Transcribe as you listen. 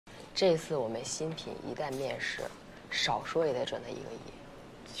这次我们新品一旦面世，少说也得赚他1个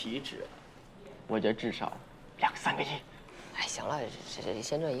亿。岂止，我觉得至少2、3个亿。哎，行了，这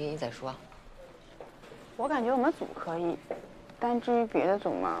先赚1个亿再说。我感觉我们组可以，但至于别的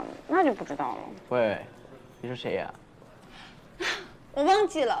组嘛，那就不知道了。喂，你说谁呀？我忘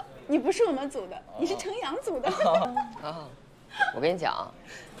记了，你不是我们组的，你是程阳组的。啊，我跟你讲，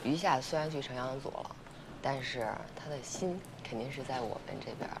余夏虽然去程阳组了，但是他的心肯定是在我们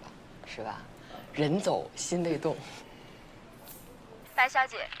这边了，是吧？人走心未动。白小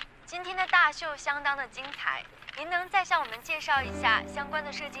姐，今天的大秀相当的精彩，您能再向我们介绍一下相关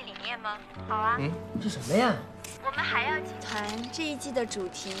的设计理念吗？好啊。这什么呀？我们海药集团这一季的主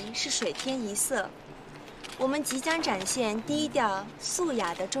题是水天一色，我们即将展现低调素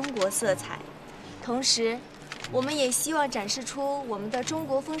雅的中国色彩，同时，我们也希望展示出我们的中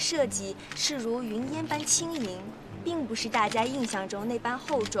国风设计是如云烟般轻盈，并不是大家印象中那般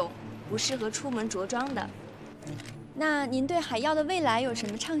厚重，不适合出门着装的。那您对海药的未来有什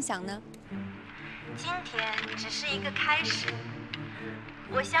么畅想呢？今天只是一个开始，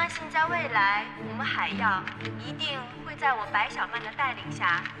我相信在未来，我们海药一定会在我白小曼的带领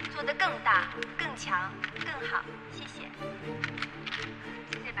下做得更大、更强、更好。谢谢，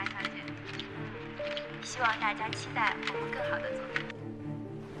谢谢白小姐。希望大家期待我们更好的作品。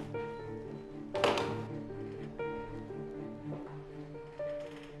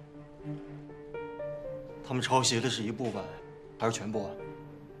他们抄袭的是一部分，还是全部啊？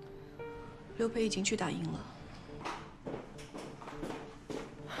刘培已经去打印了。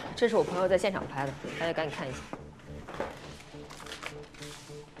这是我朋友在现场拍的，大家赶紧看一下。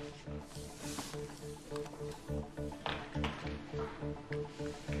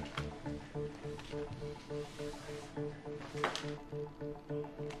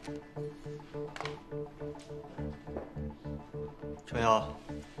程阳，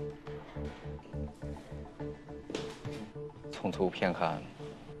从图片看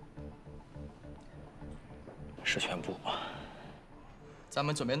是全部。咱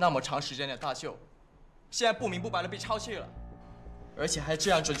们准备那么长时间的大秀，现在不明不白的被抄袭了，而且还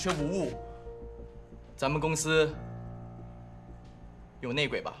这样准确无误。咱们公司有内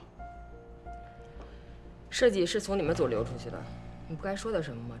鬼吧？设计是从你们组流出去的，你不该说的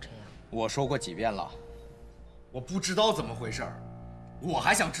什么吗，陈阳？我说过几遍了，我不知道怎么回事儿，我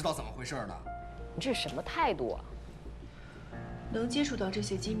还想知道怎么回事呢。你这是什么态度啊？能接触到这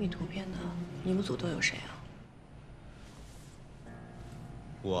些机密图片的，你们组都有谁啊？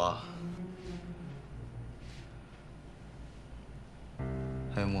我，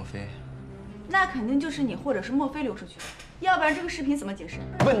还有莫非。那肯定就是你或者是莫非流出去的，要不然这个视频怎么解释？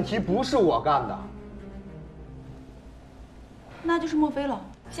问题不是我干的，那就是莫非了。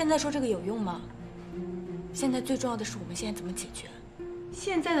现在说这个有用吗？现在最重要的是我们现在怎么解决。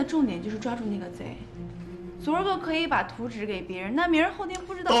现在的重点就是抓住那个贼。昨儿个可以把图纸给别人，那明儿后天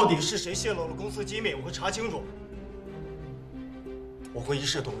不知道到底是谁泄露了公司机密，我会查清楚。我会一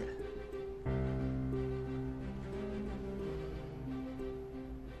视同仁。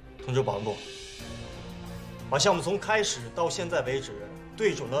通知保安部，把项目从开始到现在为止，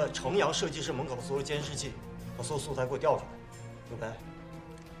对准了程阳设计师门口的所有监视器，把所有素材给我调出来。刘白，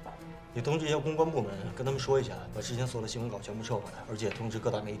你通知一下公关部门，跟他们说一下，把之前所有的新闻稿全部撤回来，而且通知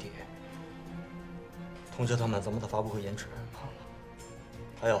各大媒体，通知他们咱们的发布会延迟。好。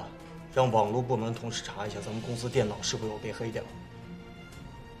还有，让网络部门同时查一下咱们公司电脑是否有被黑掉。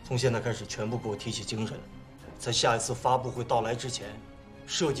从现在开始，全部给我提起精神，在下一次发布会到来之前，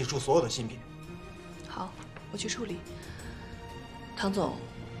设计出所有的新品。好，我去处理。唐总，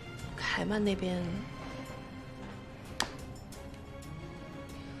海曼那边，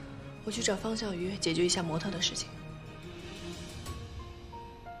我去找方小鱼解决一下模特的事情。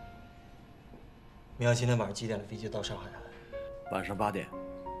明阳今天晚上几点的飞机到上海啊？晚上8点。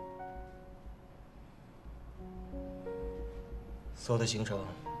所有的行程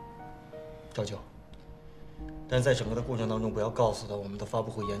照旧，但是在整个的过程当中，不要告诉他我们的发布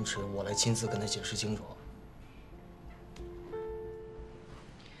会延迟，我来亲自跟他解释清楚。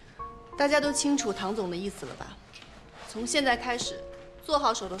大家都清楚唐总的意思了吧？从现在开始，做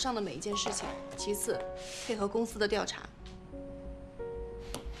好手头上的每一件事情。其次，配合公司的调查。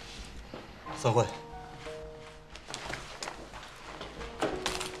散会。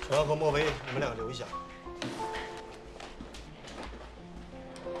程阳和莫威，你们俩留一下。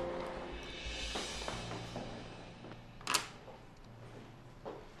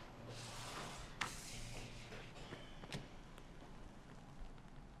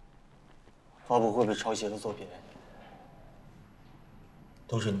发布会被抄袭的作品，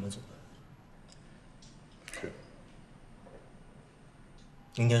都是你们组的。是。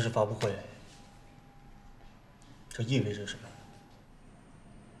明天是发布会，这意味着什么？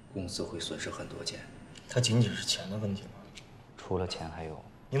公司会损失很多钱。它仅仅是钱的问题吗？除了钱还有，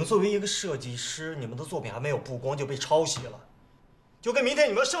你们作为一个设计师，你们的作品还没有曝光就被抄袭了，就跟明天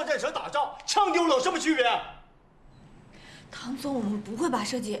你们上战场打仗枪丢了有什么区别？唐总，我们不会把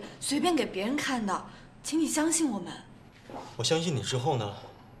设计随便给别人看的，请你相信我们。我相信你之后呢？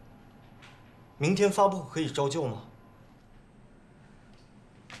明天发布会可以照旧吗？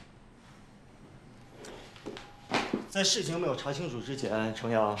在事情没有查清楚之前，程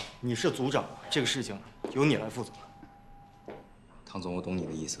阳，你是组长，这个事情由你来负责。唐总，我懂你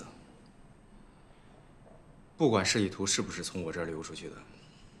的意思。不管示意图是不是从我这儿流出去的，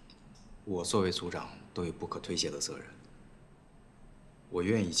我作为组长都有不可推卸的责任。我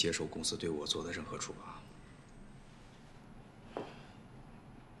愿意接受公司对我做的任何处罚。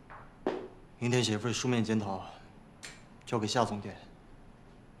明天写份书面检讨，交给夏总监。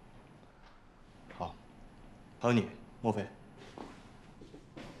好。还有你，莫非。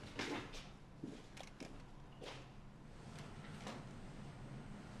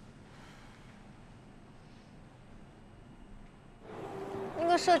那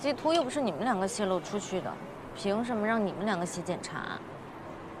个设计图又不是你们两个泄露出去的，凭什么让你们两个写检查？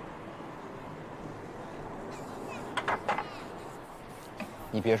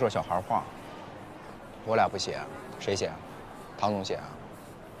你别说小孩话，我俩不写，谁写啊？唐总写啊？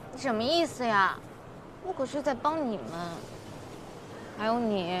你什么意思呀？我可是在帮你们。还有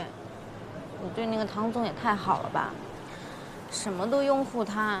你对那个唐总也太好了吧？什么都拥护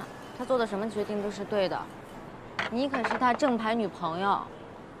他，他做的什么决定都是对的。你可是他正牌女朋友，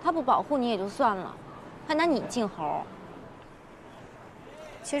他不保护你也就算了，还拿你进猴。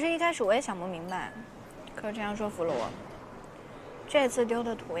其实一开始我也想不明白，可是这样说服了我。这次丢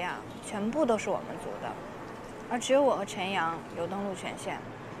的图呀，全部都是我们组的，而只有我和陈阳有登录权限，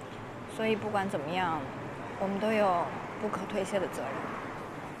所以不管怎么样，我们都有不可推卸的责任。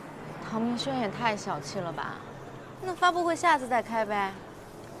唐明轩也太小气了吧？那发布会下次再开呗。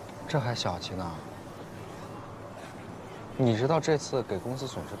这还小气呢？你知道这次给公司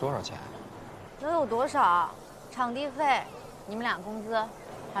损失多少钱？能有多少？场地费、你们俩工资，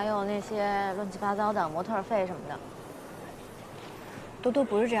还有那些乱七八糟的模特费什么的。多多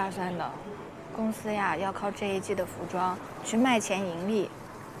不是这样算的，公司呀要靠这一季的服装去卖钱盈利，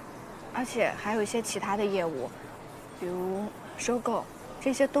而且还有一些其他的业务，比如收购，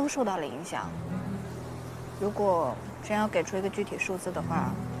这些都受到了影响。如果真要给出一个具体数字的话，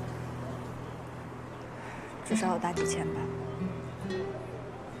至少有大几千吧。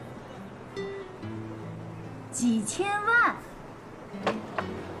几千万！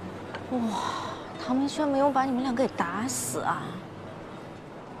哇，唐明轩没有把你们俩给打死啊！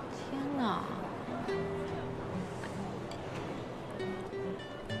天哪！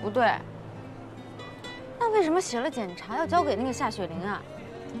不对，那为什么写了检查要交给那个夏雪玲啊？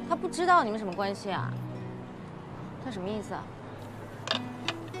他不知道你们什么关系啊？他什么意思啊？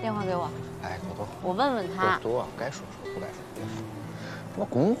电话给我。哎，多多，我问问他。多多，该说说，不该说别说，这不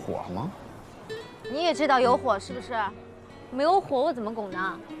拱火吗？你也知道有火是不是？没有火我怎么拱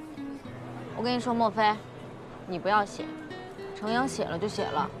呢？我跟你说，莫非，你不要写，程阳写了就写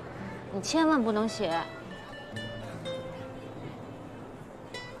了，你千万不能写。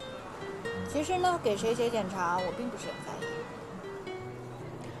其实呢，给谁写检查，我并不是很在意。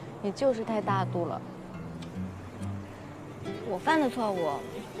你就是太大度了。我犯的错误，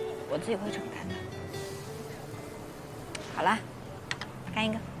我自己会承担的。好啦，干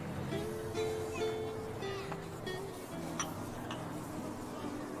一个。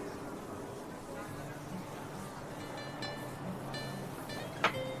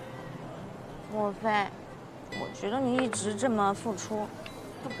莫非，我觉得你一直这么付出，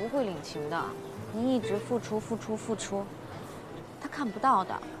他不会领情的。你一直付出，付出，付出，他看不到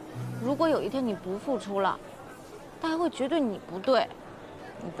的。如果有一天你不付出了，他还会觉得你不对。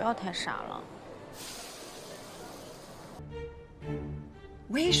你不要太傻了。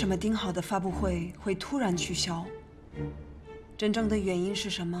为什么定好的发布会会突然取消？真正的原因是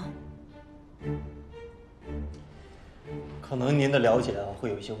什么？可能您的了解会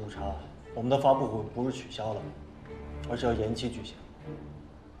有一些误差。我们的发布会不是取消了，而是要延期举行。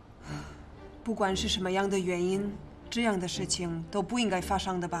不管是什么样的原因，这样的事情都不应该发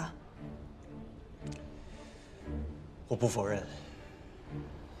生的吧？我不否认。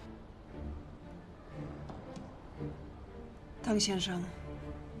唐先生，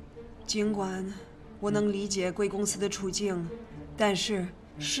尽管我能理解贵公司的处境，但是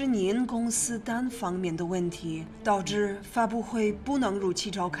是您公司单方面的问题，导致发布会不能如期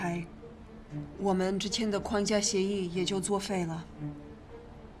召开，我们之前的框架协议也就作废了。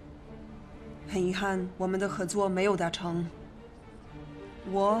很遗憾，我们的合作没有达成。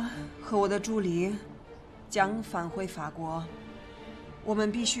我和我的助理将返回法国，我们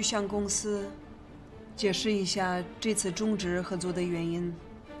必须向公司解释一下这次终止合作的原因。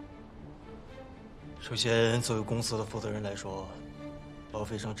首先，作为公司的负责人来说，我要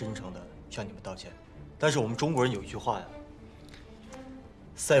非常真诚地向你们道歉。但是我们中国人有一句话呀，“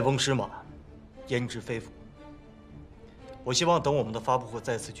塞翁失马，焉知非福”。我希望等我们的发布会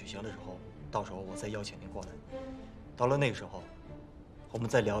再次举行的时候，到时候我再邀请您过来。到了那个时候，我们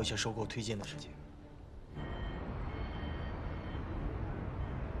再聊一些收购推进的事情。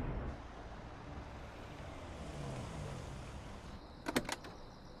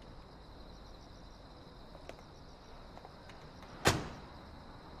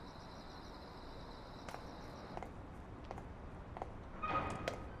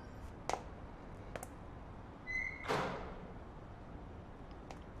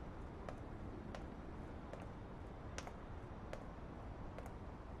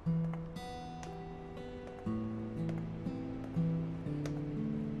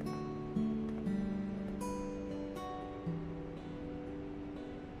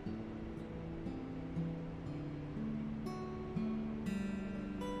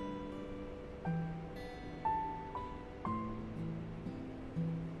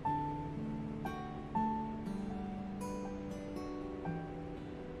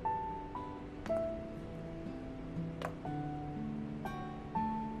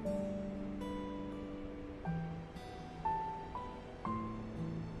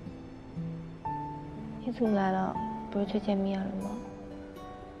你怎么来了？不是去见面了吗？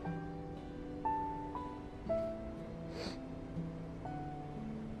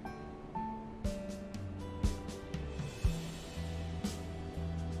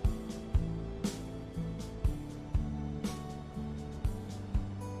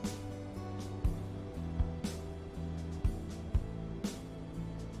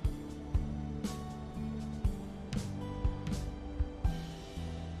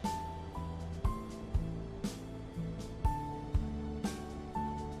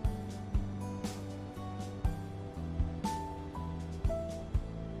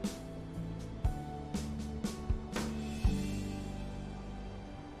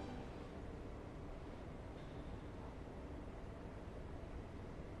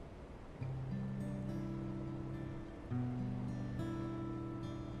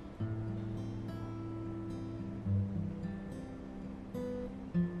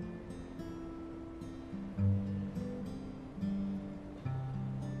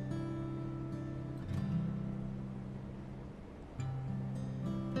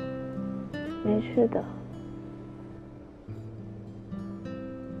没事的。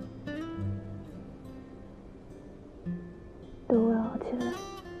都会好起来。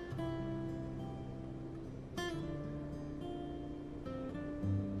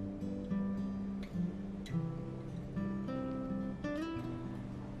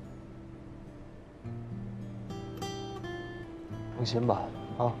放心吧，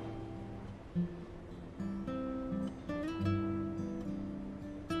啊。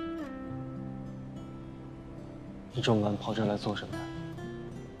你这么晚跑这来做什么？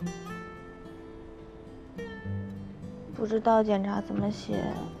不知道检查怎么写，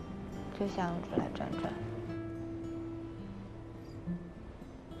就想出来转转。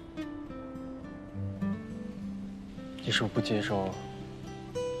你是不是不接受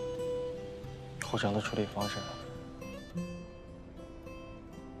后场的处理方式啊？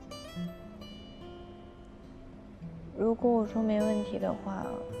如果我说没问题的话，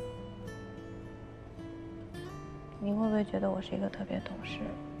你会不会觉得我是一个特别懂事、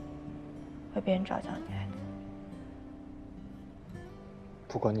为别人着想的女孩子？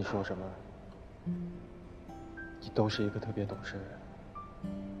不管你说什么，你都是一个特别懂事、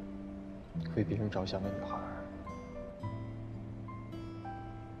为别人着想的女孩。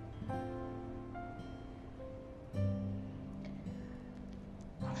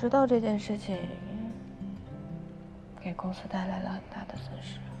我知道这件事情给公司带来了很大的损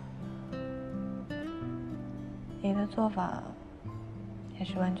失。你的做法也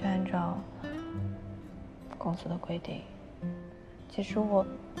是完全按照公司的规定，其实我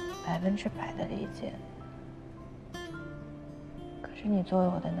100%的理解。可是你作为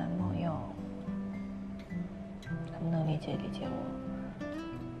我的男朋友，能不能理解我？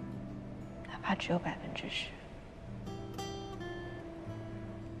哪怕只有10%。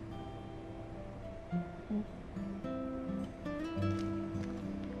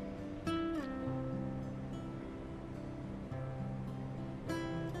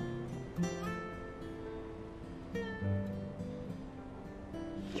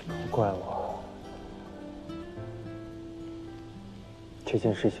怪我，这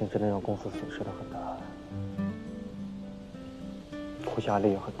件事情真的让公司损失的很大，我压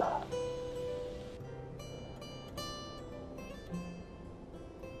力也很大。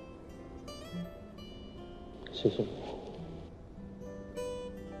谢谢你。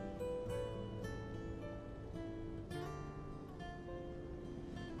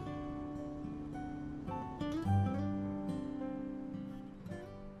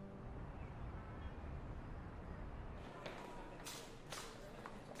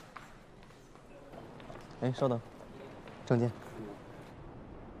哎，稍等，证件。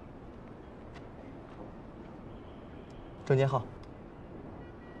证件号。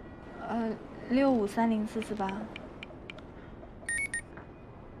6530-448。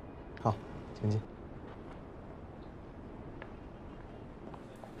好，请进。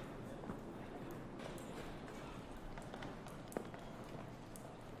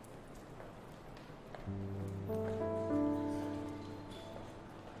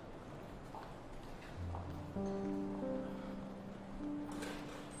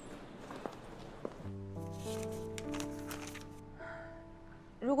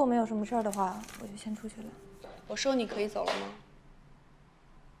如果没有什么事儿的话，我就先出去了。我说你可以走了吗？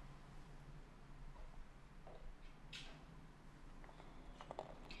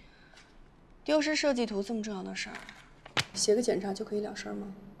丢失设计图这么重要的事儿，写个检查就可以了事儿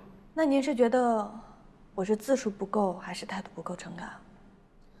吗？那您是觉得我是字数不够，还是态度不够诚恳？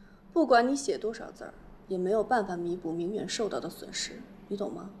不管你写多少字儿，也没有办法弥补明远受到的损失，你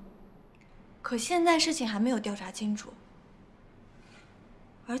懂吗？可现在事情还没有调查清楚，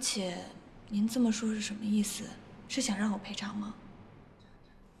而且您这么说是什么意思？是想让我赔偿吗？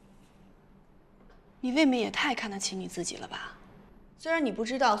你未免也太看得起你自己了吧？虽然你不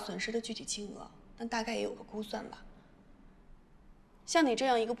知道损失的具体金额，但大概也有个估算吧。像你这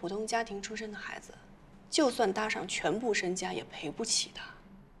样一个普通家庭出身的孩子，就算搭上全部身家也赔不起的。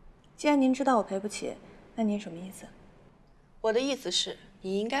既然您知道我赔不起，那您什么意思？我的意思是，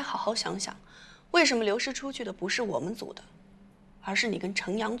你应该好好想想，为什么流失出去的不是我们组的，而是你跟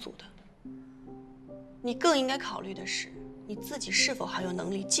程阳组的。你更应该考虑的是，你自己是否还有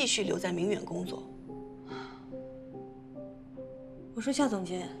能力继续留在明远工作。我说夏总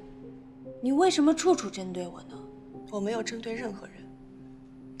监，你为什么处处针对我呢？我没有针对任何人，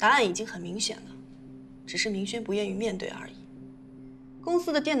答案已经很明显了，只是明轩不愿意面对而已。公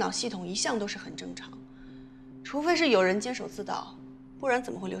司的电脑系统一向都是很正常，除非是有人监守自盗，不然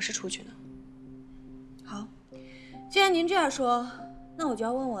怎么会流失出去呢？好，既然您这样说，那我就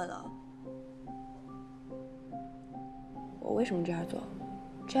要问问了，我为什么这样做？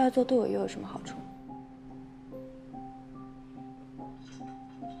这样做对我又有什么好处？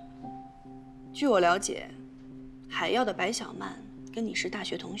据我了解，海耀的白小曼跟你是大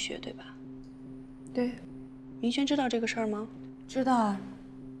学同学，对吧？对。明轩知道这个事儿吗？知道啊。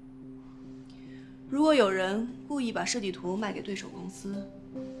如果有人故意把设计图卖给对手公司，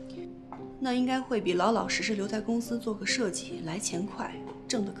那应该会比老老实实留在公司做个设计来钱快，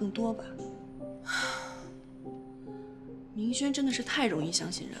挣得更多吧？明轩真的是太容易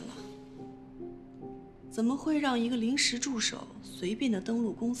相信人了，怎么会让一个临时助手随便的登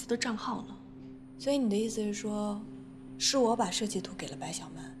录公司的账号呢？所以你的意思是说，是我把设计图给了白小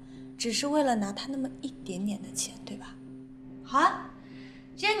曼，只是为了拿她那么一点点的钱，对吧？好啊，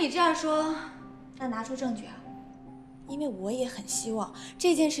既然你这样说，那拿出证据啊！因为我也很希望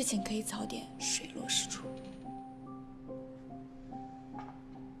这件事情可以早点水落石出。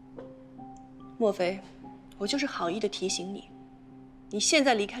莫非，我就是好意的提醒你，你现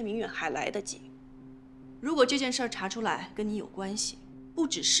在离开明远还来得及。如果这件事儿查出来跟你有关系，不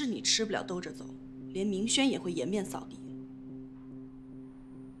只是你吃不了兜着走，连明轩也会颜面扫地。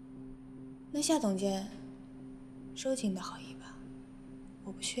那夏总监，收起你的好意吧，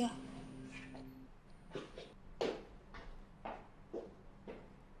我不需要。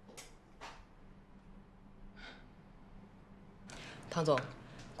唐总，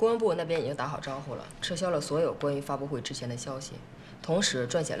公安部那边已经打好招呼了，撤销了所有关于发布会之前的消息，同时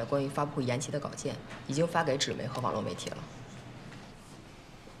撰写了关于发布会延期的稿件，已经发给纸媒和网络媒体了。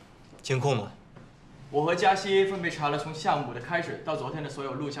监控呢？我和嘉熙分别查了从项目的开始到昨天的所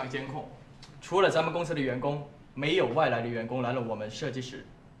有录像监控，除了咱们公司的员工，没有外来的员工来了我们设计室。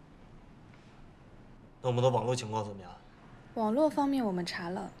那我们的网络情况怎么样？网络方面我们查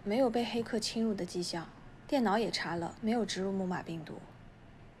了，没有被黑客侵入的迹象，电脑也查了，没有植入木马病毒。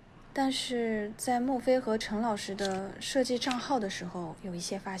但是在莫非和陈老师的设计账号的时候，有一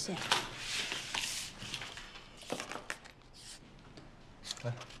些发现。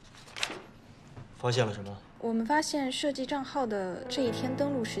发现了什么？我们发现设计账号的这一天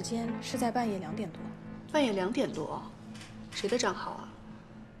登录时间是在半夜2点多。半夜2点多，谁的账号啊？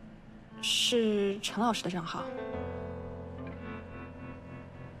是陈老师的账号。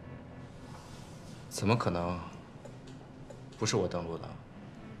怎么可能？不是我登录的。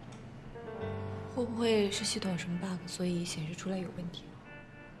会不会是系统有什么 bug， 所以显示出来有问题？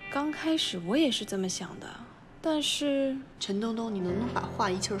刚开始我也是这么想的，但是陈东东，你能不能把话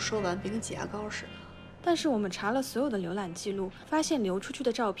一气儿说完，别跟挤牙膏似的？但是我们查了所有的浏览记录，发现流出去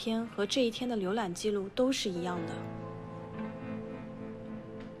的照片和这一天的浏览记录都是一样的。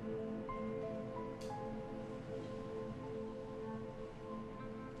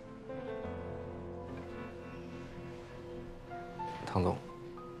唐总，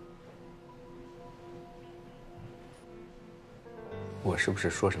我是不是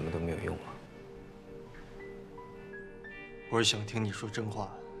说什么都没有用啊？我是想听你说真话。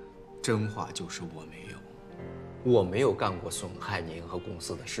真话就是我没有干过损害您和公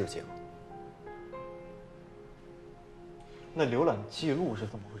司的事情。那浏览记录是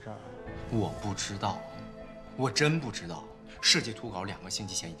怎么回事？我不知道，我真不知道。设计图稿2个星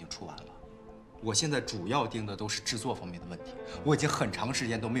期前已经出完了。我现在主要盯的都是制作方面的问题，我已经很长时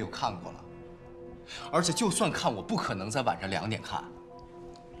间都没有看过了，而且就算看，我不可能在晚上2点看。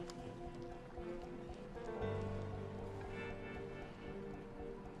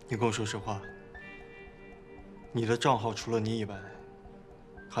你跟我说实话，你的账号除了你以外，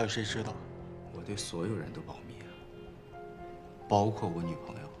还有谁知道？我对所有人都保密啊，包括我女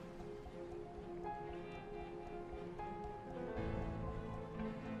朋友。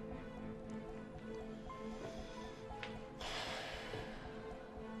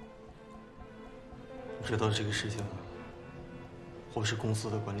知道这个事情，我是公司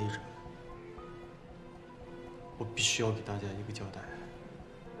的管理者，我必须要给大家一个交代。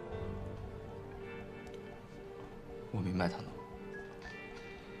我明白，唐总。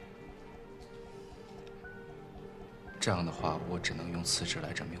这样的话，我只能用辞职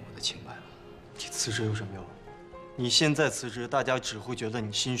来证明我的清白了。你辞职有什么用？你现在辞职，大家只会觉得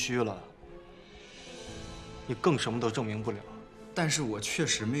你心虚了，你更什么都证明不了。但是我确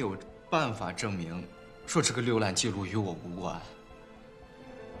实没有办法证明。说这个浏览记录与我无关。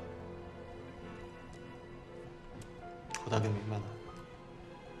我大概明白了。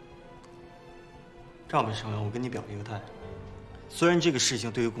这样吧，程阳，我跟你表一个态。虽然这个事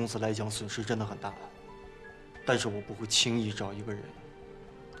情对于公司来讲损失真的很大，但是我不会轻易找一个人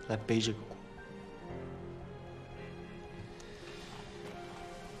来背这个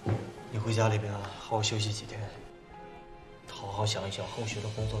锅。你回家里边好好休息几天，好好想一想后续的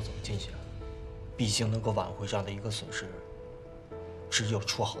工作怎么进行。毕竟能够挽回这样的一个损失，只有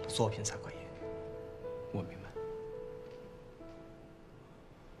出好的作品才可以。我明白，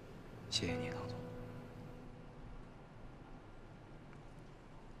谢谢你，唐总。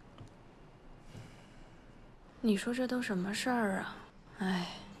你说这都什么事儿啊？哎，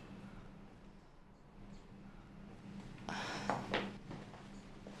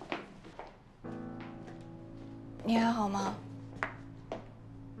你还好吗？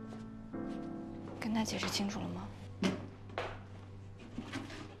跟他解释清楚了吗？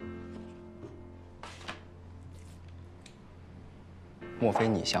莫非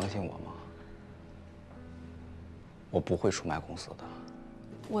你相信我吗？我不会出卖公司的。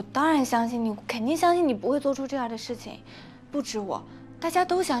我当然相信你，肯定相信你不会做出这样的事情。不止我，大家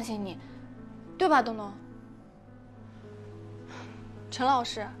都相信你，对吧，东东？陈老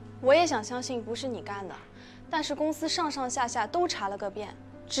师，我也想相信不是你干的，但是公司上上下下都查了个遍。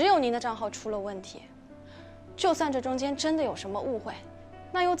只有您的账号出了问题，就算这中间真的有什么误会，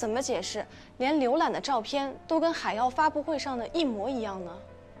那又怎么解释连浏览的照片都跟海妖发布会上的一模一样呢？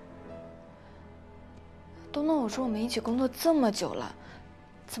东东，我说我们一起工作这么久了，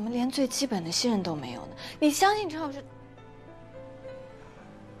怎么连最基本的信任都没有呢？你相信陈老师？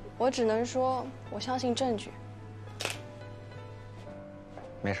我只能说，我相信证据。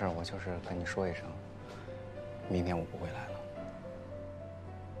没事，我就是跟你说一声，明天我不会来了。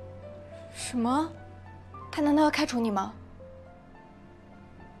什么？他难道要开除你吗？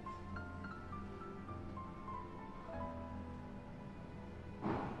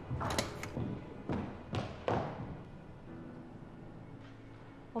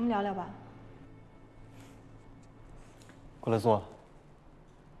我们聊聊吧。过来坐。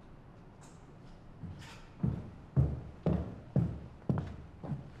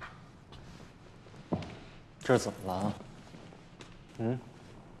这是怎么了？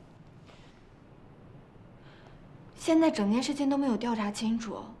现在整件事情都没有调查清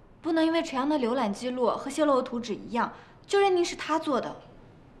楚，不能因为陈阳的浏览记录和泄露的图纸一样，就认定是他做的。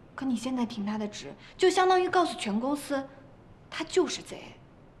可你现在停他的职，就相当于告诉全公司，他就是贼。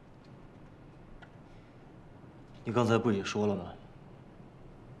你刚才不也说了吗？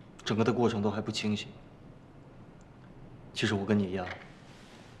整个的过程都还不清晰。其实我跟你一样，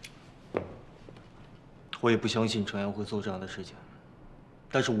我也不相信程阳会做这样的事情。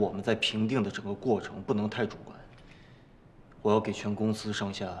但是我们在评定的整个过程不能太主观。我要给全公司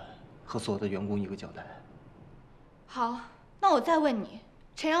上下和所有的员工一个交代。好，那我再问你，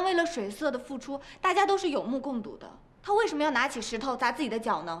陈阳为了水色的付出，大家都是有目共睹的，他为什么要拿起石头砸自己的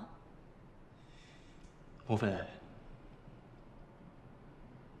脚呢？莫非，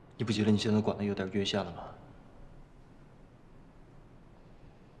你不觉得你现在管的有点越线了吗？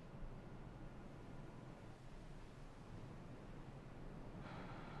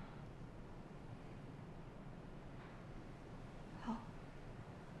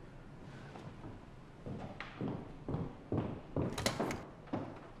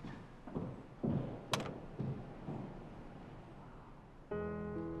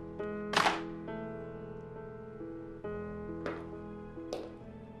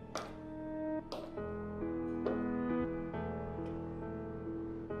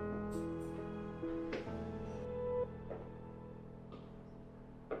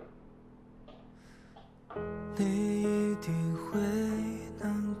你一定会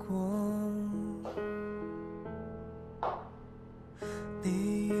难过，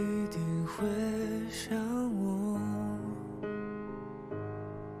你一定会想我，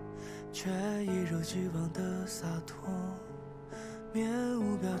却一如既往的洒脱，面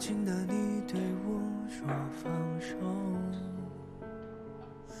无表情的你对我说放手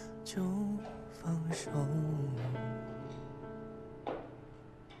就放手。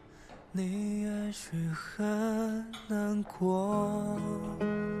你也许很难过，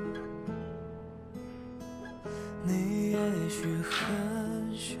你也许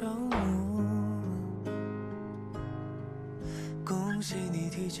很想我，恭喜你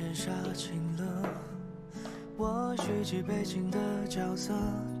提前杀青了，我续集背景的角色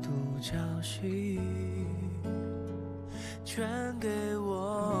独角戏全给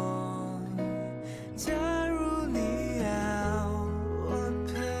我。假如你要我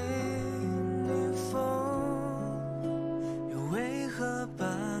陪你疯，又为何把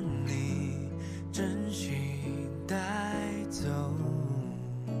你真心带走？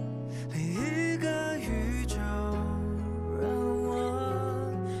另一个宇宙让我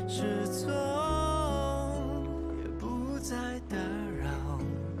失踪，也不再打扰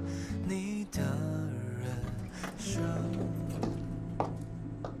你的人生。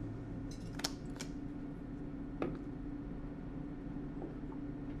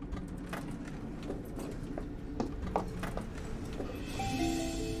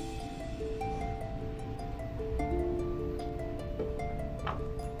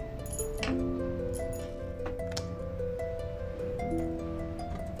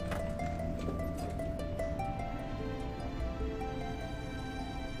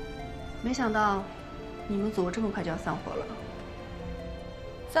没想到你们组这么快就要散伙了。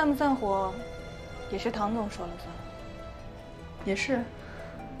散不散伙，也是唐总说了算。也是，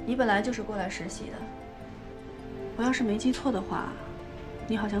你本来就是过来实习的。我要是没记错的话，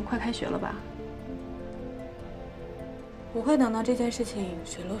你好像快开学了吧？我会等到这件事情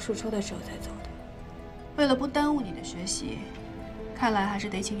水落石出的时候再走的。为了不耽误你的学习，看来还是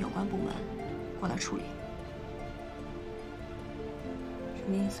得请有关部门过来处理。什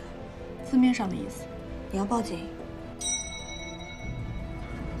么意思？字面上的意思。你要报警？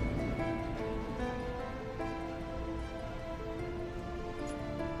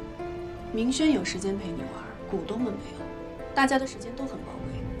明轩有时间陪你玩，股东们没有，大家的时间都很宝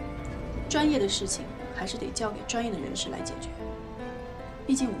贵。专业的事情还是得交给专业的人士来解决。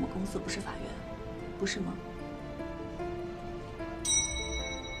毕竟我们公司不是法院，不是吗？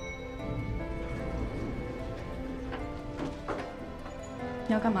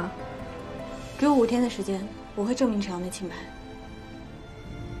你要干嘛？给我5天的时间，我会证明陈阳的清白。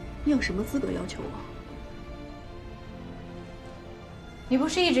你有什么资格要求我？你不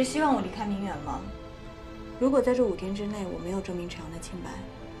是一直希望我离开明远吗？如果在这5天之内我没有证明陈阳的清白，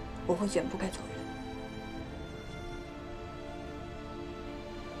我会卷铺盖走人。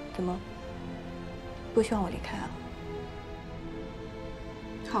怎么？不希望我离开啊？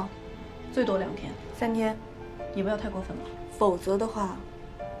好，最多2天。3天。你不要太过分了。否则的话，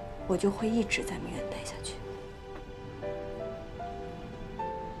我就会一直在明远待下去。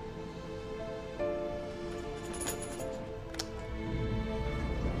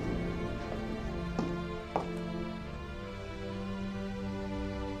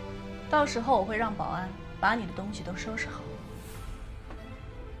到时候我会让保安把你的东西都收拾好。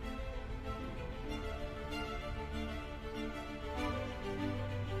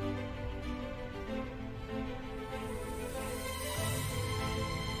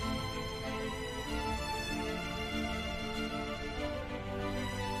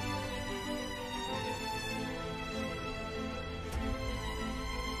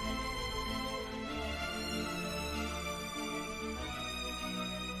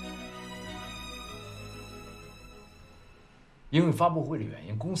因为发布会的原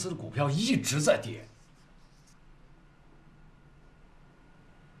因，公司的股票一直在跌。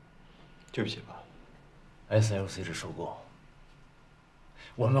对不起吧。SLC 的收购，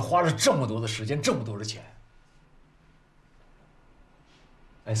我们花了这么多的时间，这么多的钱。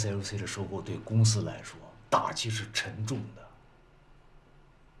SLC 的收购对公司来说打击是沉重的。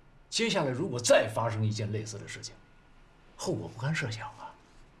接下来如果再发生一件类似的事情，后果不堪设想啊！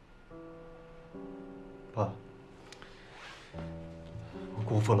爸，我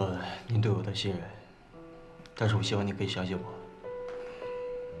辜负了您对我的信任，但是我希望你可以相信我，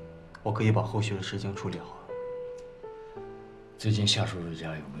我可以把后续的事情处理好。最近夏叔叔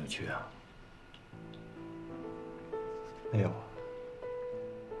家有没有去啊？没有。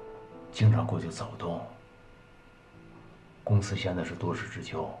经常过去走动。公司现在是多事之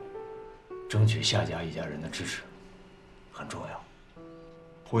秋，争取夏家一家人的支持很重要。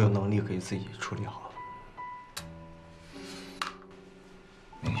我有能力可以自己处理好。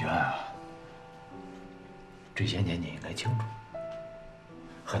明轩啊，这些年你应该清楚，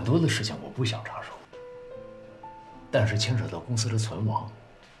很多的事情我不想插手，但是牵扯到公司的存亡，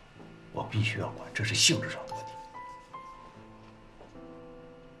我必须要管，这是性质上的问题。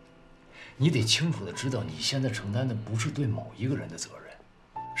你得清楚的知道，你现在承担的不是对某一个人的责任，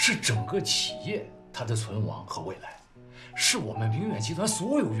是整个企业它的存亡和未来，是我们明远集团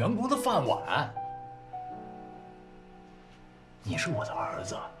所有员工的饭碗。你是我的儿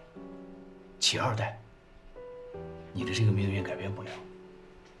子，企二代，你的这个命运改变不了，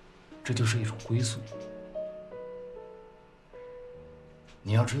这就是一种归宿。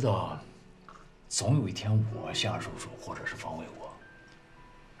你要知道，总有一天我夏叔叔或者是方卫国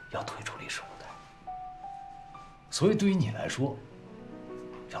要退出历史舞台，所以对于你来说，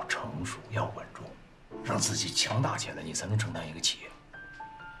要成熟，要稳重，让自己强大起来，你才能承担一个企业，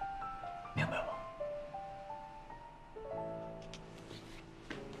明白吗？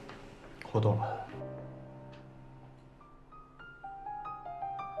我懂了。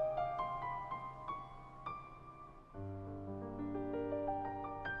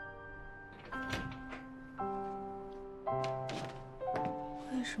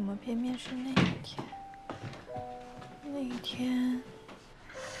为什么偏偏是那一天？那一天，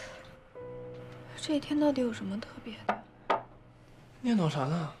这一天到底有什么特别的？念叨啥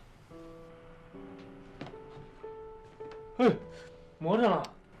呢？哎，磨着了。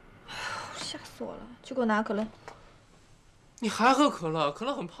吓死我了！去给我拿可乐。你还喝可乐？可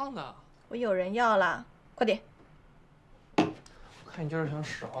乐很胖的。我有人要了，快点。我看你就是想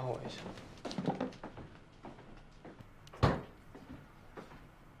使唤我一下。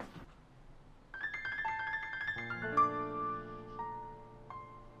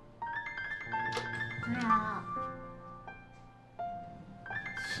对啊，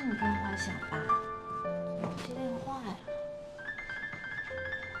是你电话响吧？接电话呀。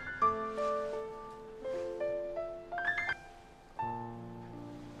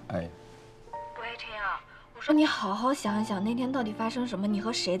哎，喂，陈阳，我说你好好想一想，那天到底发生什么？你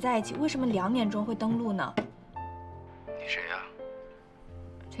和谁在一起？为什么2点钟会登录呢？你谁呀？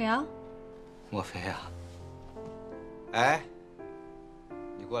陈阳，莫非呀？哎，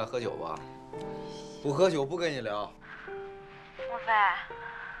你过来喝酒吧。不喝酒不跟你聊。莫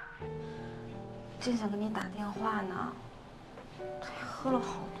非，正想给你打电话呢。他喝了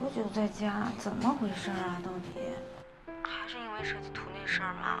好多酒在家，怎么回事啊？到底？还是因为设计图那事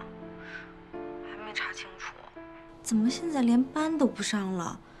儿吗？还没查清楚。怎么现在连班都不上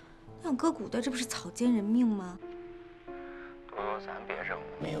了？那样割骨的，这不是草菅人命吗？多多，咱别这么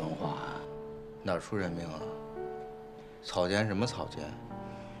没文化啊！哪出人命了？草菅什么草菅？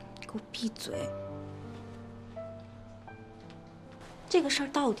给我闭嘴！这个事儿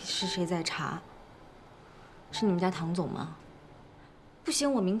到底是谁在查？是你们家唐总吗？不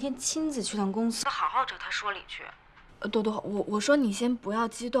行，我明天亲自去趟公司，好好找他说理去。多多，我说你先不要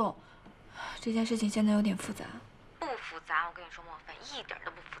激动，这件事情现在有点复杂。不复杂，我跟你说，莫非一点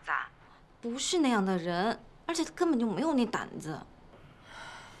都不复杂。不是那样的人，而且他根本就没有那胆子。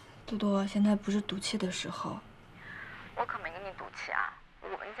多多，现在不是赌气的时候。我可没跟你赌气啊！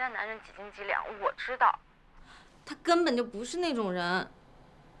我们家男人几斤几两，我知道。他根本就不是那种人，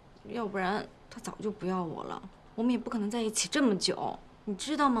要不然他早就不要我了。我们也不可能在一起这么久，你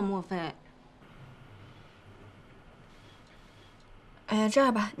知道吗，莫非？哎呀，这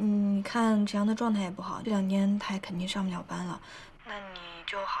样吧，你看陈阳的状态也不好，这2天他也肯定上不了班了，那你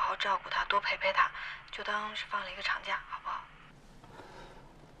就好好照顾他，多陪陪他，就当是放了一个长假，好不好？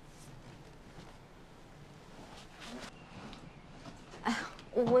哎呀，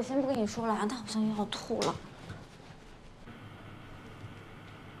我先不跟你说了，他好像又要吐了。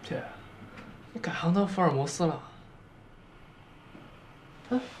姐，你改行当福尔摩斯了？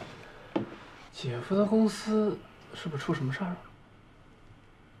姐夫的公司是不是出什么事儿了？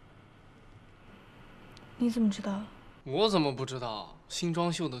你怎么知道？我怎么不知道？新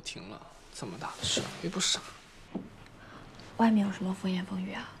装修都停了，这么大的事又不傻。外面有什么风言风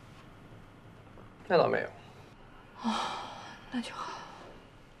语啊？那倒没有。哦，那就好。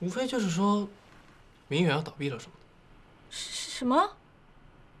无非就是说，明远要倒闭了什么的。什么？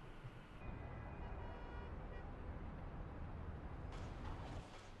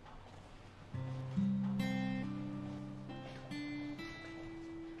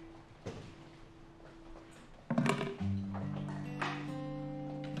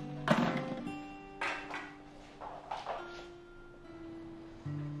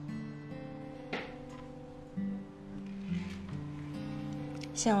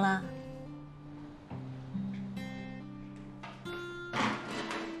醒了。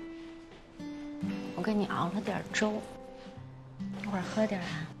我给你熬了点粥，一会儿喝点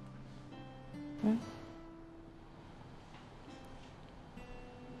啊。嗯。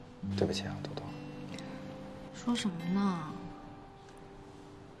对不起啊，多多。说什么呢？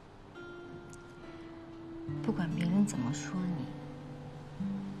不管别人怎么说你，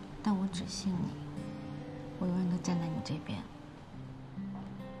但我只信你，我永远都站在你这边。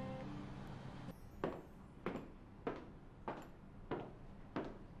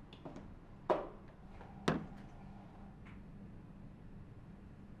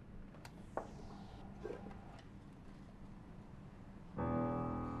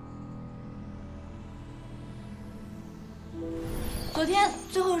昨天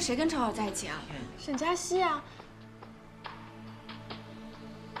最后谁跟超好在一起啊？沈佳熙啊。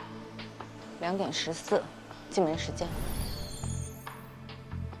2点14，进门时间。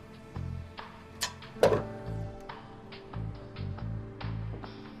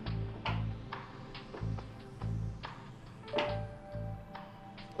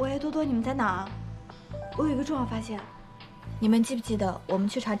喂，多多，你们在哪？我有一个重要发现。你们记不记得我们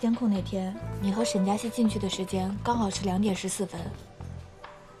去查监控那天，你和沈佳熙进去的时间刚好是2点14分，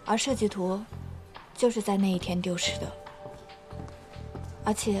而设计图就是在那一天丢失的，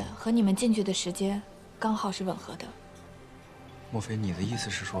而且和你们进去的时间刚好是吻合的。莫非你的意思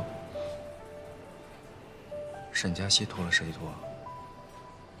是说，沈佳熙偷了设计图啊？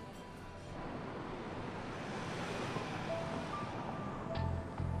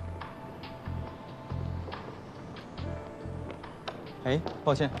哎，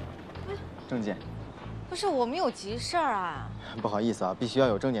抱歉，证件。不是，我们有急事儿啊。不好意思啊，必须要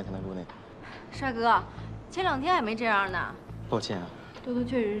有证件才能入内。帅哥，前2天还没这样呢。抱歉啊。多多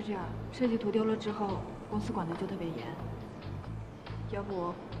确实是这样，设计图丢了之后，公司管的就特别严。要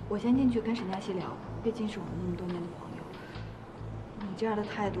不我先进去跟沈佳熙聊，毕竟是我们那么多年的朋友。你这样的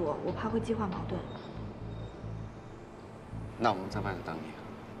态度，我怕会激化矛盾。那我们在外头等你。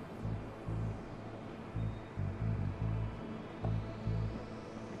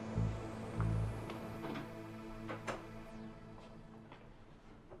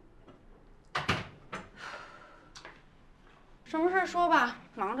什么事说吧，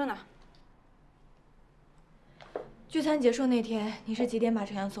忙着呢。聚餐结束那天，你是几点把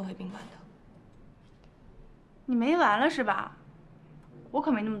陈阳送回宾馆的？你没完了是吧？我可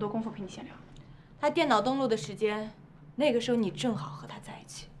没那么多功夫陪你闲聊。他电脑登录的时间，那个时候你正好和他在一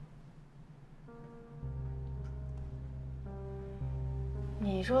起。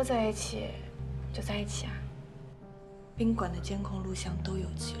你说在一起，就在一起啊？宾馆的监控录像都有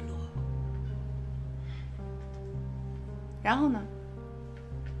记录。然后呢？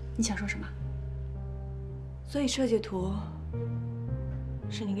你想说什么？所以设计图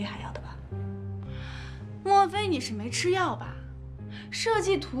是你给海瑶的吧？莫非你是没吃药吧？设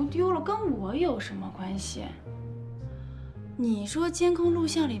计图丢了跟我有什么关系？你说监控录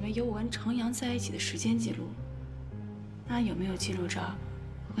像里面有我跟程阳在一起的时间记录，那有没有记录着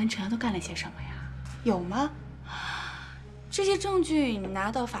我跟程阳都干了些什么呀？有吗？这些证据你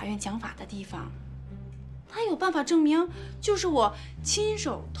拿到法院讲法的地方，他有办法证明就是我亲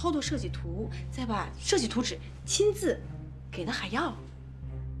手偷的设计图，再把设计图纸亲自给了海耀。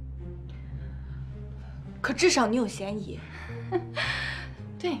可至少你有嫌疑。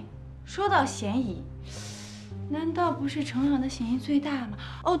对，说到嫌疑，难道不是程阳的嫌疑最大吗？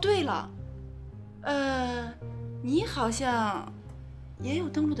哦，对了，你好像也有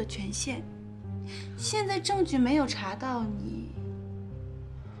登录的权限。现在证据没有查到你，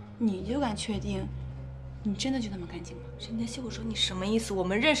你就敢确定你真的就那么干净吗？沈佳熙，我说你什么意思？我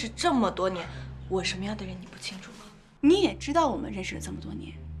们认识这么多年，我什么样的人你不清楚吗？你也知道我们认识了这么多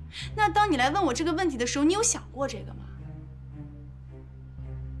年，那当你来问我这个问题的时候，你有想过这个吗？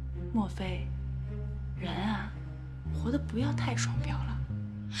莫非人啊，活得不要太双标了？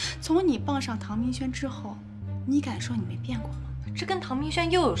从你傍上唐明轩之后，你敢说你没变过吗？这跟唐明轩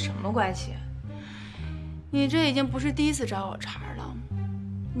又有什么关系？你这已经不是第一次找我茬了。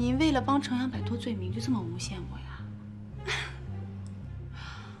你为了帮程阳摆脱罪名，就这么诬陷我呀？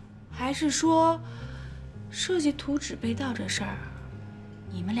还是说，设计图纸被盗这事儿，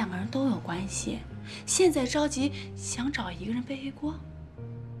你们两个人都有关系？现在着急想找一个人背黑锅？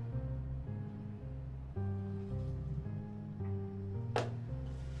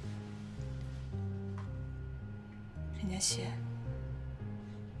任佳琪，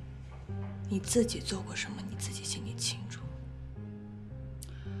你自己做过什么，你自己心里清楚。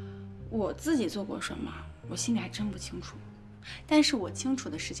我自己做过什么，我心里还真不清楚。但是我清楚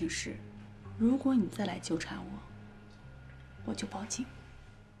的事情是，如果你再来纠缠我，我就报警。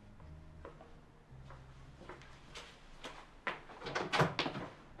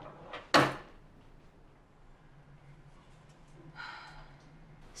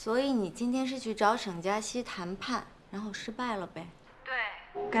所以你今天是去找沈佳熙谈判，然后失败了呗？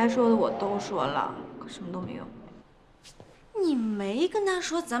对，该说的我都说了，可什么都没有。你没跟他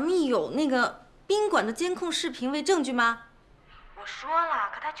说咱们有那个宾馆的监控视频为证据吗？我说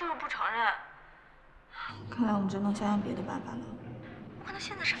了，可他就是不承认。看来我们只能想想别的办法了。我看他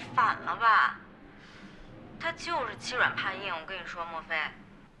现在是反了吧？他就是欺软怕硬，我跟你说，莫非？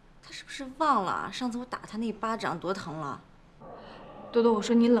他是不是忘了上次我打他那一巴掌多疼了？多多，我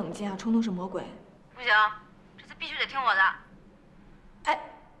说你冷静啊，冲动是魔鬼。不行，这次必须得听我的。哎。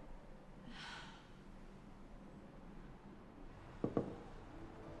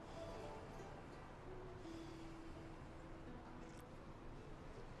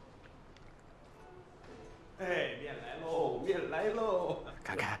哎，面来喽，面来喽！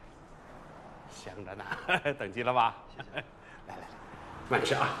看看，香着呢，等急了吧？谢谢。来，慢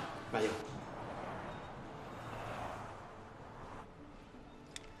吃啊，慢用。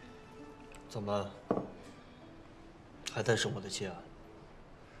怎么了？还在生我的气啊？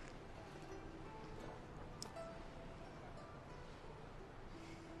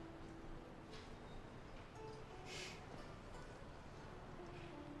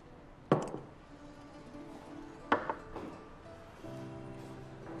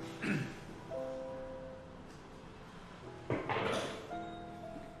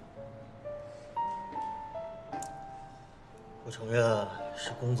我承认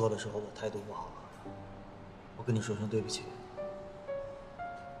是工作的时候我态度不好，我跟你说声对不起。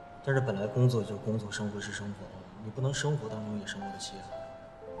但是本来工作就是工作，生活是生活，你不能生活当中也生我的气啊。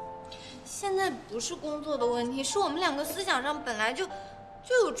现在不是工作的问题，是我们两个思想上本来就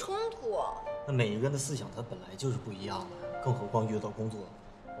有冲突。那每一个人的思想他本来就是不一样的，更何况遇到工作，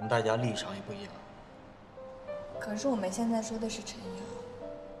我们大家立场也不一样。可是我们现在说的是陈瑶。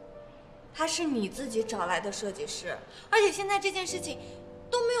他是你自己找来的设计师，而且现在这件事情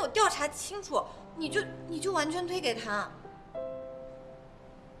都没有调查清楚，你就完全推给他。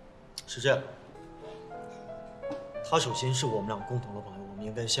是这样，他首先是我们俩共同的朋友，我们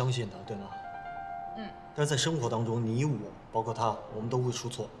应该相信他，对吗？嗯。但是在生活当中，你我包括他，我们都会出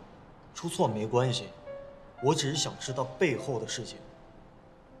错，出错没关系，我只是想知道背后的事情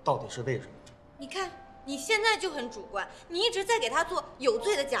到底是为什么。你看，你现在就很主观，你一直在给他做有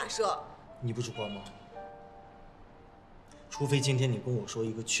罪的假设。你不主观吗？除非今天你跟我说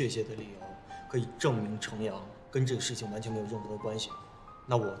一个确切的理由，可以证明程阳跟这个事情完全没有任何的关系，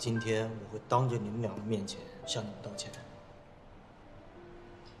那我今天我会当着你们两个面前向你们道歉。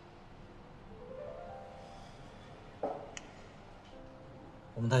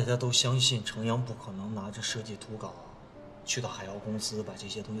我们大家都相信程阳不可能拿着设计图稿去到海瑶公司把这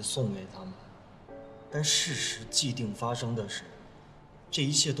些东西送给他们，但事实既定发生的是，这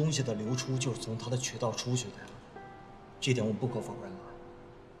一切东西的流出就是从他的渠道出去的，这点我们不可否认吧？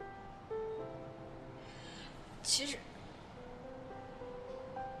其实，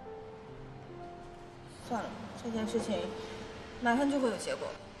算了，这件事情马上就会有结果。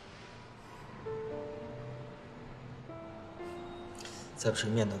再不是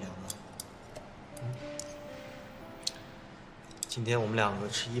面都凉了。今天我们两个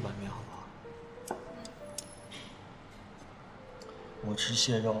吃一碗面好不好？我吃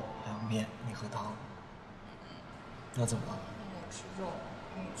蟹肉，还有面，你喝汤。那怎么了？我吃肉，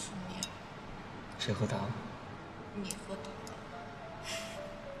你吃面。谁喝汤？你喝汤。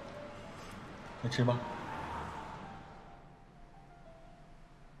快吃吧。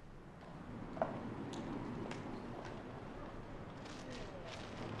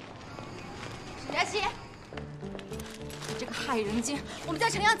沈佳熙，你这个害人精！我们家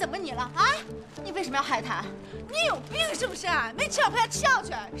程阳怎么你了啊？你为什么要害他？你有病是不是？没吃药陪他吃药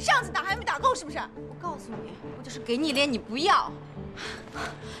去，上次打还没打够是不是？我告诉你，我就是给你脸你不要。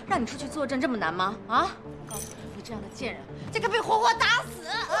让你出去作证这么难吗？啊！我告诉你，你这样的贱人，就该被活活打死！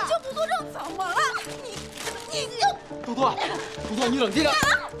我就不作证怎么了？你多多，你冷静点。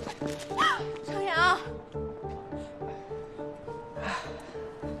程阳。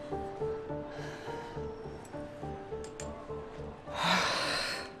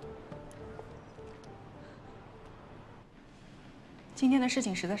 今天的事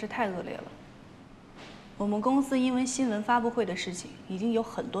情实在是太恶劣了。我们公司因为新闻发布会的事情，已经有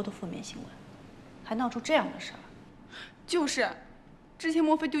很多的负面新闻，还闹出这样的事儿。就是，之前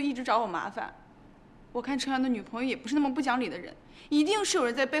莫非就一直找我麻烦。我看程阳的女朋友也不是那么不讲理的人，一定是有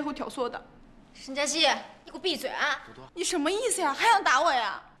人在背后挑唆的。沈佳熙，你给我闭嘴啊！你什么意思呀？还想打我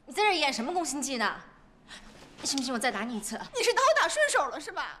呀？你在这演什么宫心计呢？你信不信我再打你一次？你是刀打顺手了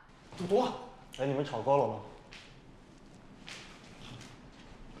是吧？多多，哎，你们吵够了吗？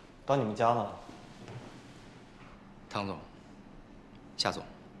 到你们家呢，唐总、夏总，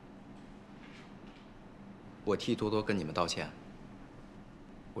我替多多跟你们道歉。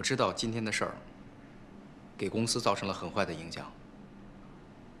我知道今天的事儿给公司造成了很坏的影响，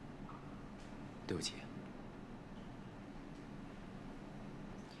对不起。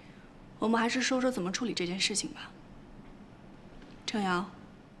我们还是说说怎么处理这件事情吧。程阳，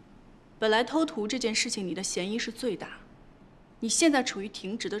本来偷图这件事情你的嫌疑是最大。 你现在处于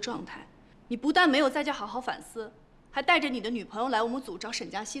停职的状态，你不但没有在家好好反思，还带着你的女朋友来我们组找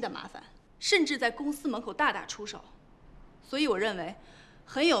沈佳熙的麻烦，甚至在公司门口大打出手。所以我认为，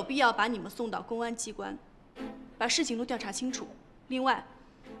很有必要把你们送到公安机关，把事情都调查清楚。另外，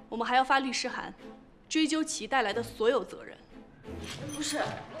我们还要发律师函，追究其带来的所有责任。不是，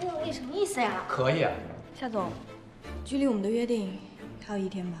你什么意思呀？可以啊，夏总，距离我们的约定还有1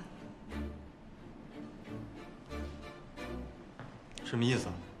天吧。 什么意思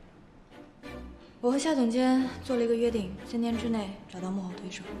啊？我和夏总监做了一个约定，3天之内找到幕后推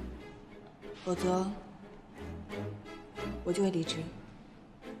手，否则我就会离职。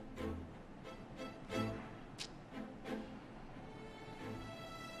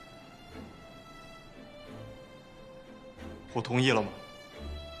我同意了吗？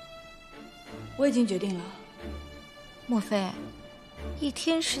我已经决定了。莫非1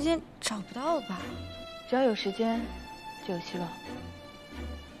天时间找不到吧？只要有时间，就有希望。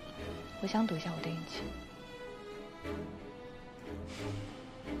 我想赌一下我的运气。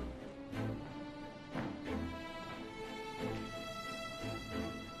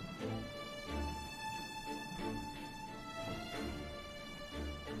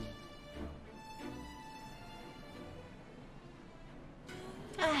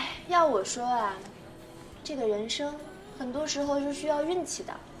哎，要我说啊，这个人生很多时候是需要运气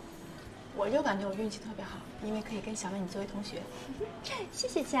的。我就感觉我运气特别好，因为可以跟小美你作为同学。谢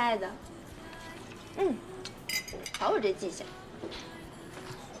谢，亲爱的。好，我这记下。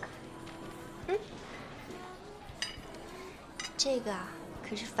这个啊，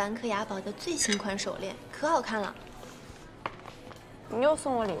可是梵克雅宝的最新款手链，可好看了。你又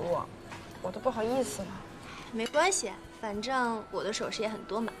送我礼物，我都不好意思了。没关系，反正我的首饰也很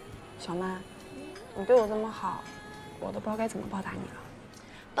多嘛。小曼，你对我这么好，我都不知道该怎么报答你了。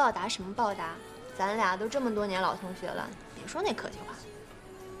报答什么报答？咱俩都这么多年老同学了，别说那客气话。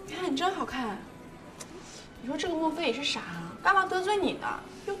你看你真好看。你说这个莫非也是傻啊？干嘛得罪你呢？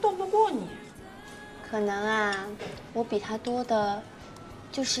又斗不过你。可能啊，我比他多的，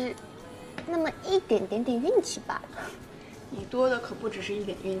就是那么一点点运气吧。你多的可不只是一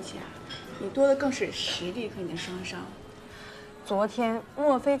点运气啊，你多的更是实力和你的双商。昨天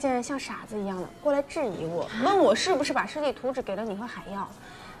莫非竟然像傻子一样的过来质疑我，问我是不是把设计图纸给了你和海耀。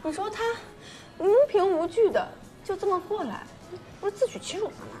你说他无凭无据的就这么过来，不是自取其辱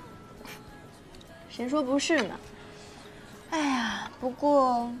吗？谁说不是呢？哎呀，不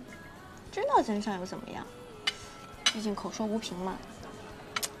过知道真相又怎么样？毕竟口说无凭嘛。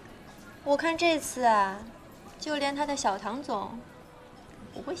我看这次啊，就连他的小唐总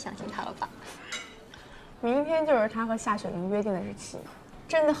不会相信他了吧？明天就是他和夏雪玲约定的日期，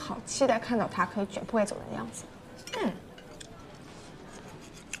真的好期待看到他可以卷铺盖走人的样子。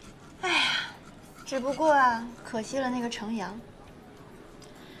哎呀，只不过啊，可惜了那个程阳。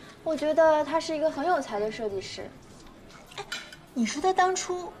我觉得他是一个很有才的设计师。哎，你说他当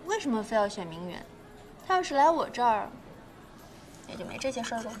初为什么非要选名媛？他要是来我这儿，也就没这些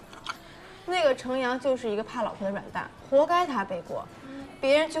事儿了。那个程阳就是一个怕老婆的软蛋，活该他背锅。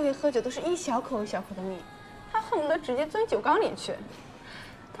别人聚会喝酒都是一小口一小口的抿，他恨不得直接钻酒缸里去。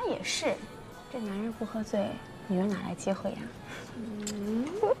但也是，这男人不喝醉，女人哪来机会呀？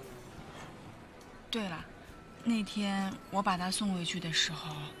对了，那天我把他送回去的时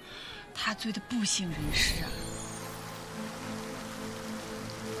候，他醉得不省人事啊。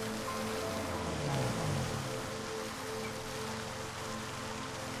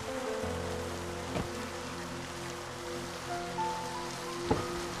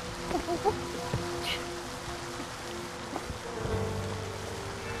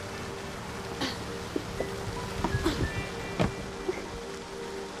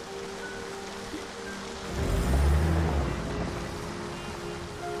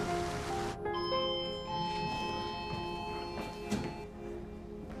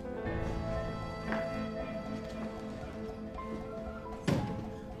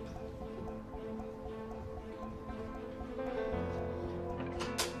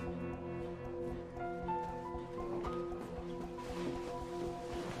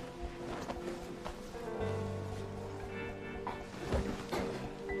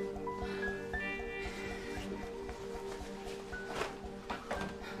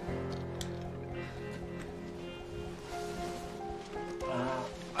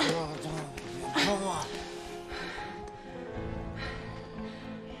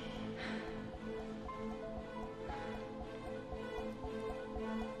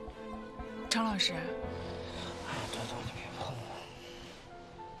老师，这东西别碰我。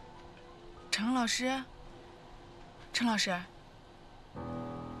程老师，程老师。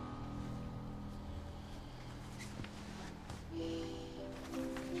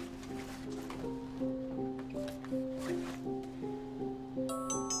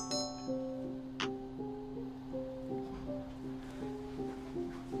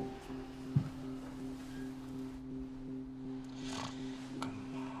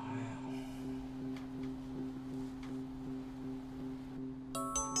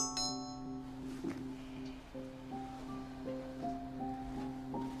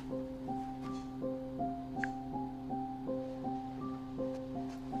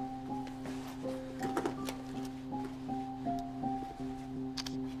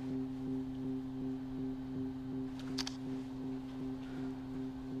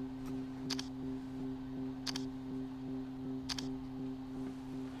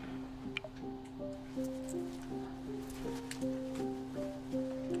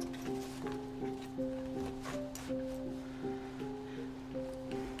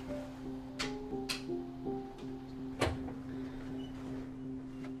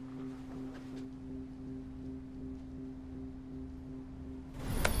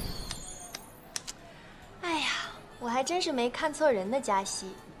我还真是没看错人的佳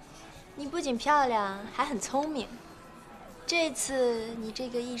熙，你不仅漂亮，还很聪明。这次你这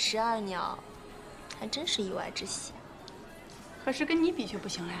个一石二鸟，还真是意外之喜。可是跟你比却不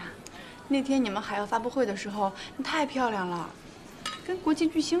行了呀！那天你们海要发布会的时候，你太漂亮了，跟国际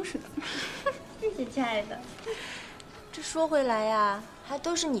巨星似的。谢谢，亲爱的。这说回来呀，还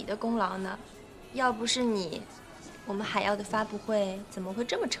都是你的功劳呢。要不是你，我们海药的发布会怎么会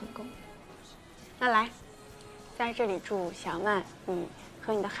这么成功？那来。在这里祝小曼你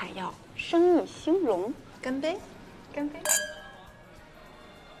和你的海药生意兴隆，干杯！干杯！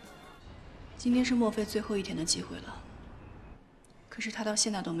今天是莫非最后一天的机会了，可是他到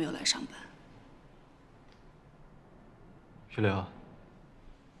现在都没有来上班。徐流，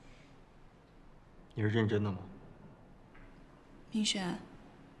你是认真的吗？明轩，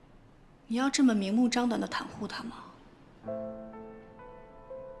你要这么明目张胆地袒护他吗？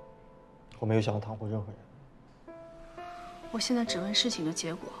我没有想要袒护任何人。我现在只问事情的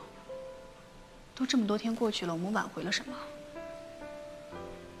结果。都这么多天过去了，我们挽回了什么？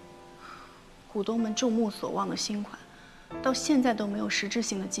股东们众目所望的新款，到现在都没有实质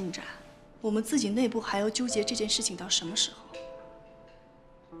性的进展。我们自己内部还要纠结这件事情到什么时候？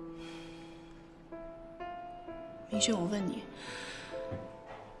明轩，我问你，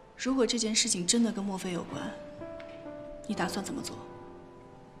如果这件事情真的跟莫非有关，你打算怎么做？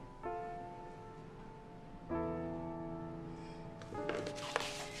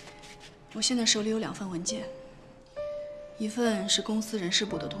我现在手里有2份文件，一份是公司人事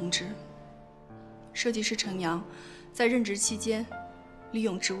部的通知，设计师程阳在任职期间利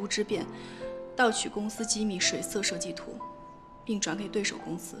用职务之便盗取公司机密水色设计图，并转给对手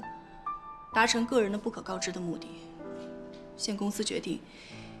公司，达成个人的不可告知的目的。现公司决定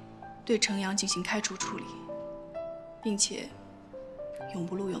对程阳进行开除处理，并且永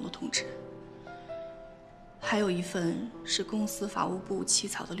不录用的通知。还有一份是公司法务部起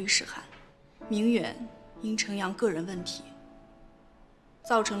草的律师函。明远因程阳个人问题，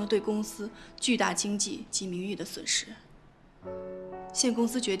造成了对公司巨大经济及名誉的损失。现公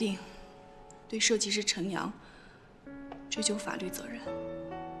司决定对设计师程阳追究法律责任。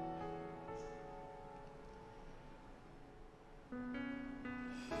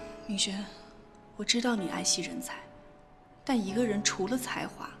明轩，我知道你爱惜人才，但一个人除了才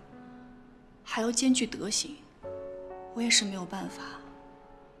华，还要兼具德行，我也是没有办法。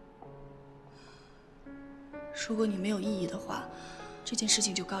如果你没有异议的话，这件事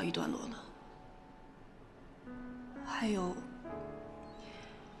情就告一段落了。还有，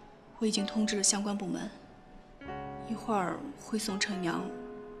我已经通知了相关部门，一会儿会送程阳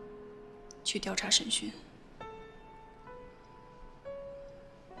去调查审讯。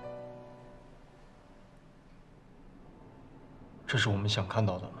这是我们想看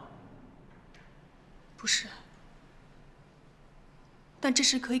到的吗？不是，但这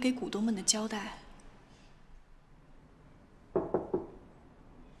是可以给股东们的交代。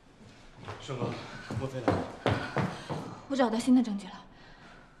盛哥，莫非来了？我找到新的证据了。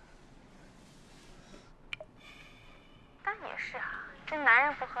但也是啊，这男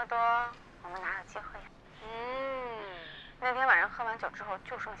人不喝多，我们哪有机会呀？那天晚上喝完酒之后，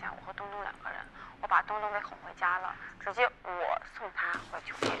就剩下我和东东2个人，我把东东给哄回家了，直接我送他回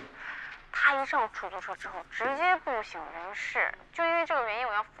酒店。他一上出租车之后，直接不省人事，就因为这个原因，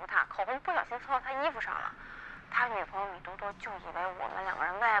我要扶他，口红不小心蹭到他衣服上了。他女朋友米多多就以为我们2个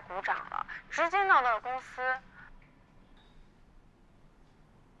人为爱鼓掌了，直接闹到了公司。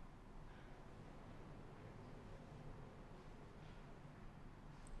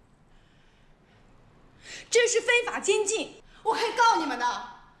这是非法监禁，我可以告你们的。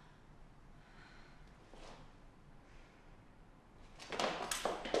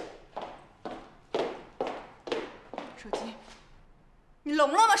手机，你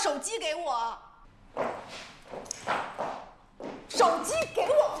聋了吗？手机给我！手机给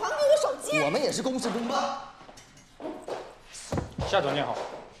我，还给我手机！我们也是公事公办。夏总监好。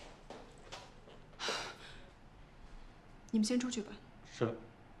你们先出去吧。是的。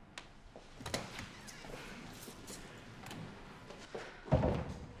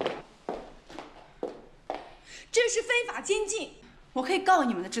这是非法监禁，我可以告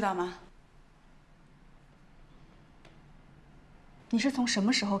你们的，知道吗？你是从什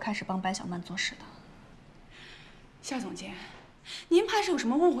么时候开始帮白小曼做事的？夏总监，您怕是有什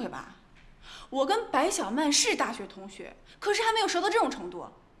么误会吧？我跟白小曼是大学同学，可是还没有熟到这种程度。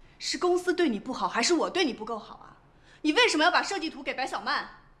是公司对你不好，还是我对你不够好啊？你为什么要把设计图给白小曼？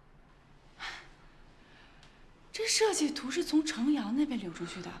这设计图是从程阳那边流出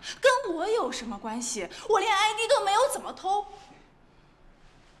去的，跟我有什么关系？我连 ID 都没有，怎么偷？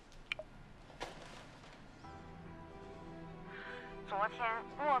昨天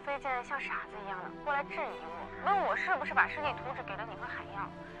莫非竟然像傻子一样的过来质疑我，问我是不是把设计图纸给了你和海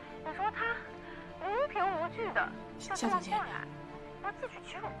耀？你说他无凭无据的就这么过来，要自取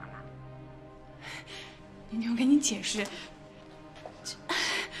其辱干嘛？宁宁，我给你解释，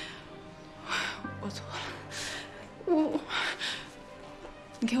我错了。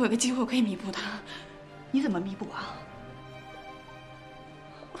你给我一个机会，我可以弥补他。你怎么弥补啊？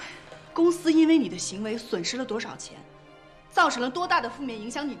公司因为你的行为损失了多少钱，造成了多大的负面影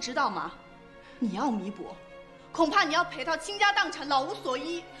响，你知道吗？你要弥补，恐怕你要赔到倾家荡产、老无所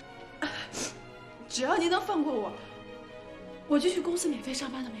依。只要您能放过我，我就去公司免费上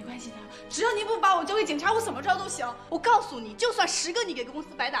班的，没关系的。只要您不把我交给警察，我怎么着都行。我告诉你，就算10个你给公司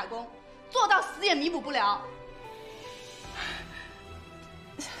白打工，做到死也弥补不了。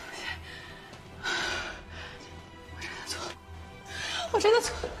我真的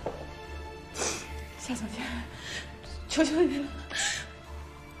错了，夏总监，求求你了，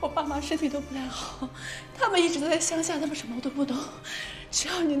我爸妈身体都不太好，他们一直都在乡下，他们什么都不懂。只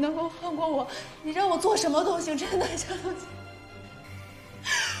要你能够放过我，你让我做什么都行，真的，夏总监。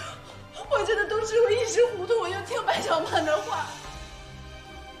我真的都是我一时糊涂，我就听白小曼的话。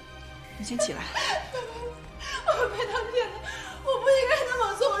你先起来。我被他骗了，我不应该那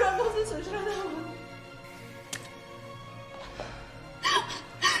么做，让公司损失了那么多。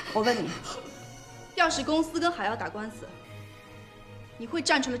我问你，要是公司跟海耀打官司，你会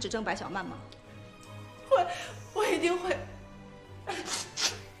站出来指证白小曼吗？会，我一定会。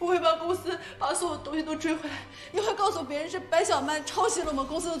我会帮公司把所有东西都追回来，也会告诉别人是白小曼抄袭了我们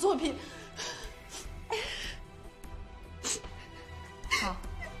公司的作品。好，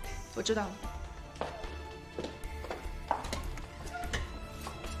我知道了。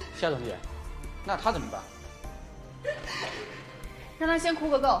夏总监，那他怎么办？让他先哭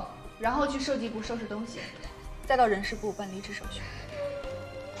个够，然后去设计部收拾东西，再到人事部办离职手续。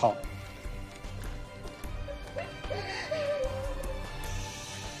好。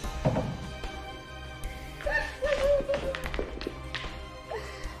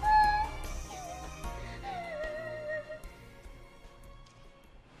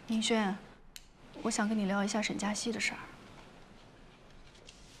宁轩，我想跟你聊一下沈佳熙的事儿。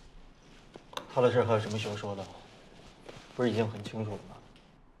他的事还有什么需要说的？不是已经很清楚了吗？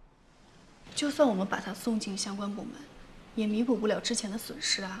就算我们把他送进相关部门，也弥补不了之前的损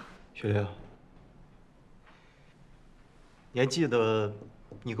失啊。雪玲，你还记得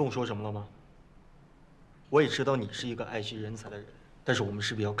你跟我说什么了吗？我也知道你是一个爱惜人才的人，但是我们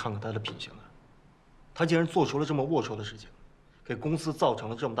势必要看看他的品行啊。他既然做出了这么龌龊的事情，给公司造成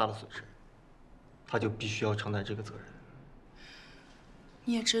了这么大的损失，他就必须要承担这个责任。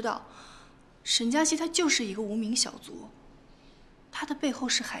你也知道，沈佳熙他就是一个无名小卒，他的背后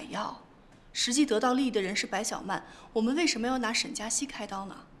是海耀，实际得到利益的人是白小曼。我们为什么要拿沈佳熙开刀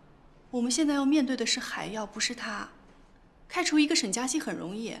呢？我们现在要面对的是海耀，不是他。开除一个沈佳熙很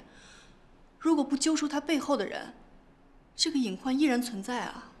容易，如果不揪出他背后的人，这个隐患依然存在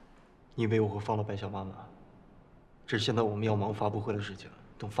啊。你以为我会放了白小曼吗？这是现在我们要忙发布会的事情，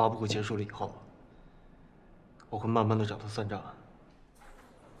等发布会结束了以后，我会慢慢的找他算账。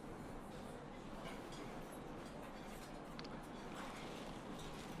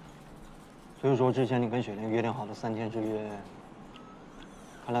所以说，之前你跟雪玲约定好的3天之约，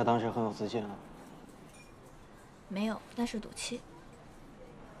看来当时很有自信啊。没有，那是赌气。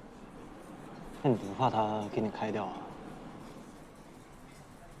那你不怕他给你开掉啊？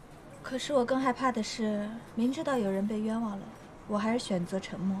可是我更害怕的是，明知道有人被冤枉了，我还是选择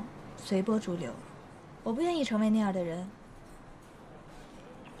沉默，随波逐流。我不愿意成为那样的人。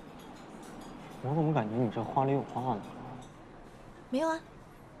我怎么感觉你这话里有话呢？没有啊。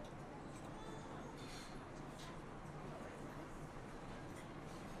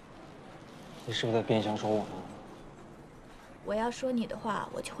你是不是在变相说我呢？我要说你的话，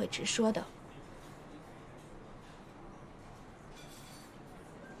我就会直说的。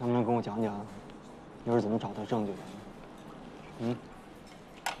能不能跟我讲讲，你是怎么找到证据的？嗯。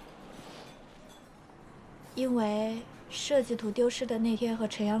因为设计图丢失的那天和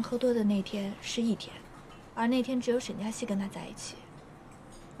陈阳喝多的那天是一天，而那天只有沈佳熙跟他在一起。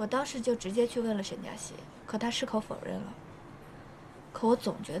我当时就直接去问了沈佳熙，可他矢口否认了。可我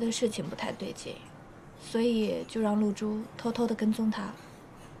总觉得事情不太对劲，所以就让露珠偷偷的跟踪他。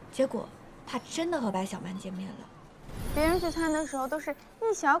结果他真的和白小曼见面了。别人聚餐的时候都是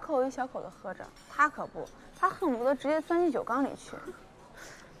一小口一小口的喝着，他可不，他恨不得直接钻进酒缸里去。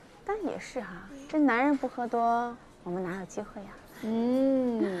但也是哈，这男人不喝多，我们哪有机会呀？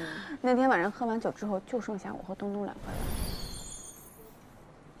那天晚上喝完酒之后，就剩下我和东东两个人。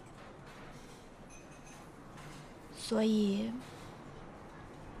所以，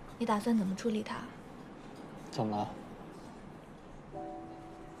你打算怎么处理他？怎么了？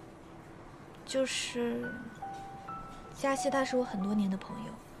就是，佳熙他是我很多年的朋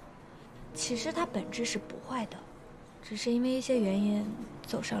友，其实他本质是不坏的，只是因为一些原因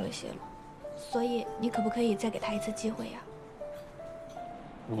走上了邪路。所以，你可不可以再给他一次机会呀？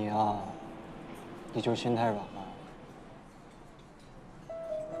你呀，你就是心太软了。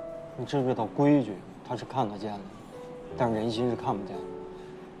你知不知道规矩它是看得见的，但是人心是看不见的。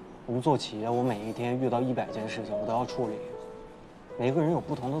我们做企业，我每一天遇到100件事情，我都要处理。每个人有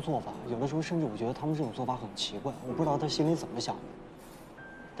不同的做法，有的时候甚至我觉得他们这种做法很奇怪，我不知道他心里怎么想的。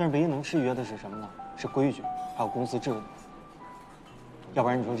但是唯一能制约的是什么呢？是规矩，还有公司制度。要不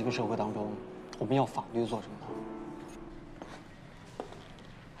然你说这个社会当中，我们要法律做什么呢？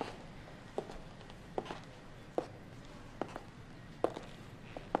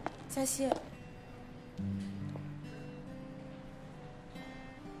佳熙，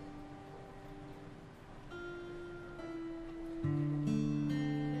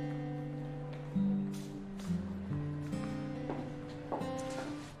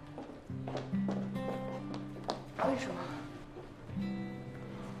为什么？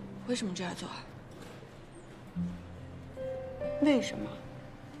为什么这样做？为什么？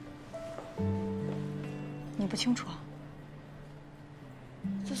你不清楚啊？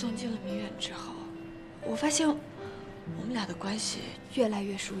自从进了民院之后，我发现我们俩的关系越来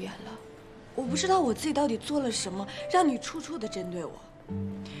越疏远了。我不知道我自己到底做了什么，让你处处的针对我。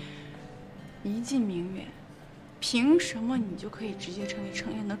一进民院，凭什么你就可以直接成为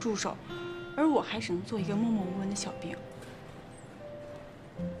程阳的助手，而我还只能做一个默默无闻的小兵？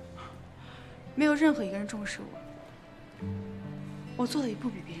没有任何一个人重视我，我做的也不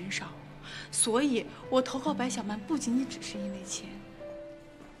比别人少，所以我投靠白小曼不仅仅只是因为钱。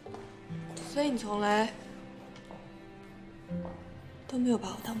所以你从来都没有把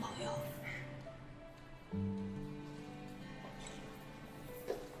我当朋友。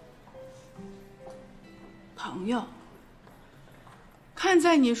朋友，看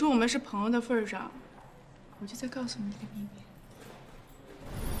在你说我们是朋友的份上，我就再告诉你一个秘密。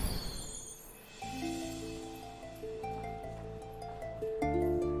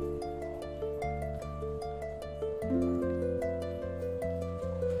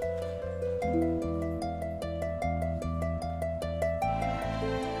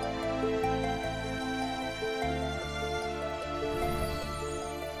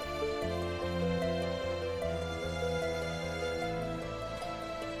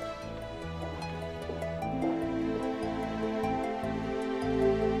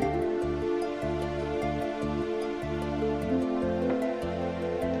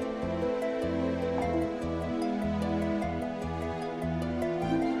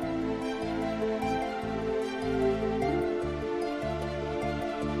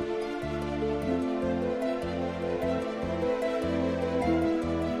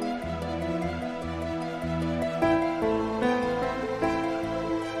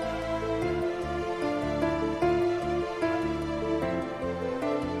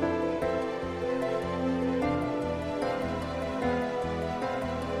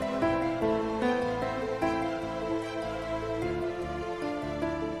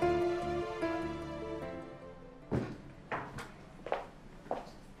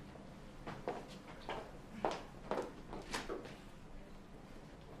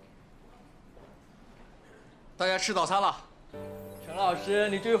大家吃早餐了。陈老师，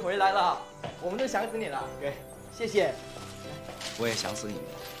你终于回来了，我们都想死你了。给，谢谢。我也想死你们。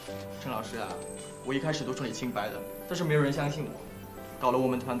陈老师啊，我一开始都说你清白的，但是没有人相信我，搞得我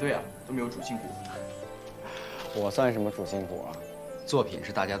们团队啊都没有主心骨。我算什么主心骨啊？作品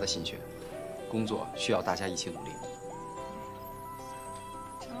是大家的心血，工作需要大家一起努力。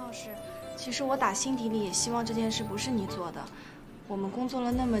陈老师，其实我打心底里也希望这件事不是你做的。我们工作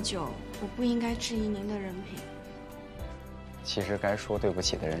了那么久，我不应该质疑您的人品。其实该说对不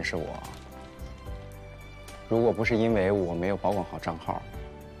起的人是我。如果不是因为我没有保管好账号，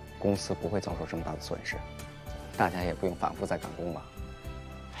公司不会遭受这么大的损失，大家也不用反复再赶工了。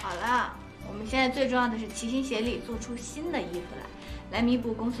好了，我们现在最重要的是齐心协力做出新的衣服来弥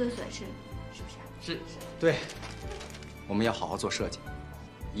补公司的损失，是不是？是。对，我们要好好做设计，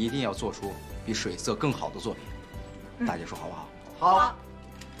一定要做出比水色更好的作品。大家说好不好？好。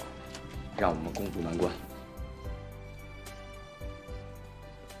让我们共度难关。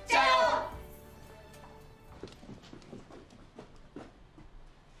加油！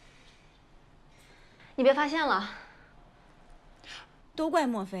你被发现了，都怪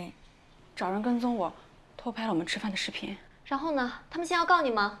莫非，找人跟踪我，偷拍了我们吃饭的视频。然后呢？他们现在要告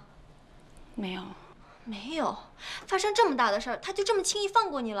你吗？没有。没有，发生这么大的事儿，他就这么轻易放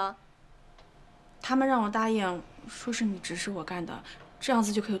过你了？他们让我答应，说是你指使我干的，这样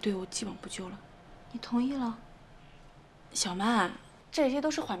子就可以对我既往不咎了。你同意了？小曼，这些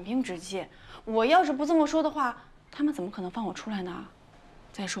都是缓兵之计。我要是不这么说的话，他们怎么可能放我出来呢？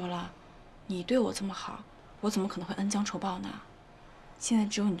再说了，你对我这么好，我怎么可能会恩将仇报呢？现在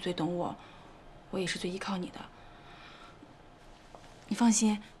只有你最懂我，我也是最依靠你的。你放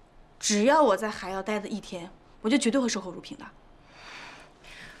心，只要我在海药待的一天，我就绝对会守口如瓶的。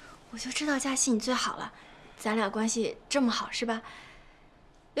我就知道佳琪你最好了，咱俩关系这么好是吧？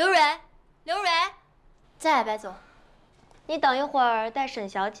刘蕊，刘蕊，在啊，白总。你等一会儿带沈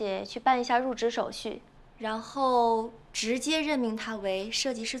小姐去办一下入职手续，然后直接任命她为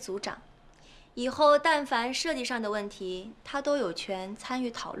设计师组长。以后但凡设计上的问题，她都有权参与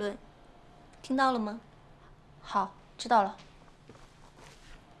讨论。听到了吗？好，知道了。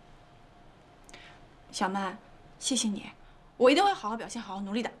小曼，谢谢你，我一定会好好表现，好好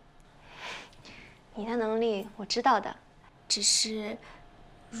努力的。你的能力我知道的，只是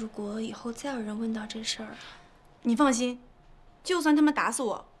如果以后再有人问到这事儿，你放心，就算他们打死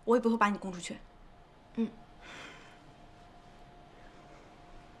我，我也不会把你供出去。嗯。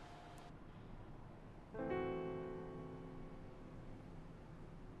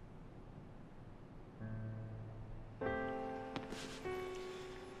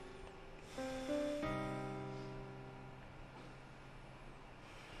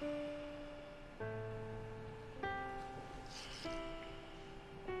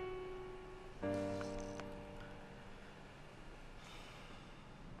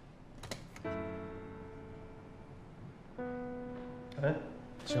哎，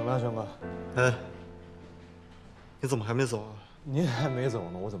醒了，熊哥。哎，你怎么还没走啊？您还没走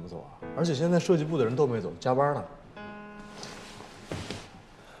呢，我怎么走啊？而且现在设计部的人都没走，加班呢。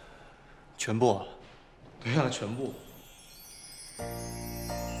全部啊？对呀，全部。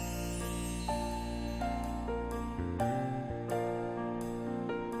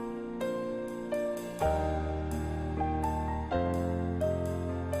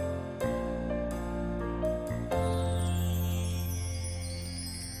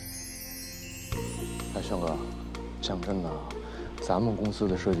翔哥，讲真的，咱们公司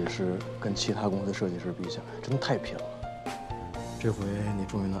的设计师跟其他公司设计师比起来，真的太拼了。这回你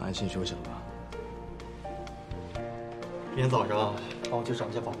终于能安心休息了吧？明天早上帮我去找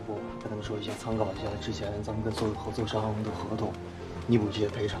一下法务部，跟他们说一下，参考一下之前咱们跟所有合作商的合同，弥补这些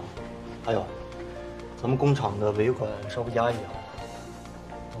赔偿。还有，咱们工厂的尾款稍微压一压，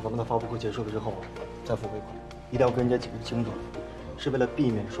等咱们的发布会结束了之后再付尾款，一定要跟人家解释清楚，是为了避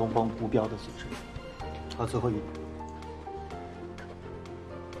免双方不必要的损失。还有最后一步，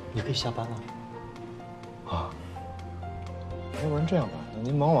你可以下班了。啊？要不然这样吧，等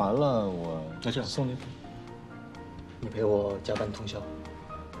您忙完了，我那这样送您。你陪我加班通宵。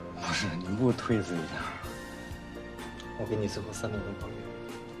不是，您不推辞一下？我给你最后3年的保留。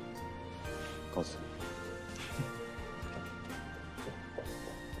告辞。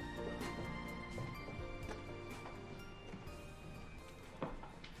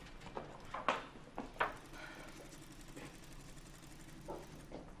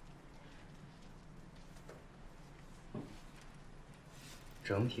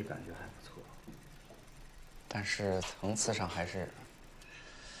整体感觉还不错，但是层次上还是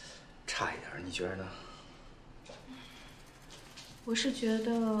差一点，你觉得呢？我是觉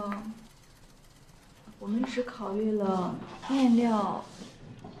得我们只考虑了面料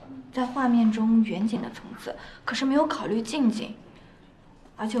在画面中远景的层次，可是没有考虑近景。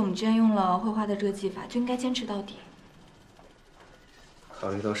而且我们既然用了绘画的这个技法，就应该坚持到底。考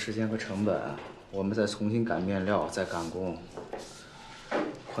虑到时间和成本，我们再重新赶面料，再赶工，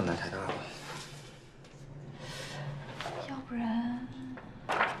困难太大了。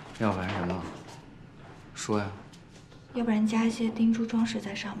要不然什么？说呀。要不然加一些钉珠装饰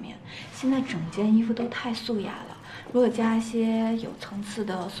在上面。现在整件衣服都太素雅了，如果加一些有层次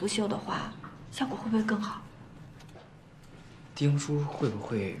的苏绣的话，效果会不会更好？钉珠会不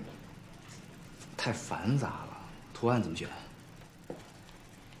会太繁杂了？图案怎么选？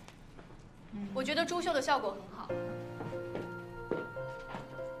我觉得珠绣的效果很好，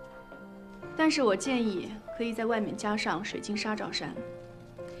但是我建议可以在外面加上水晶纱罩衫，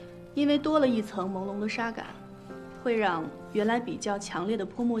因为多了一层朦胧的纱感，会让原来比较强烈的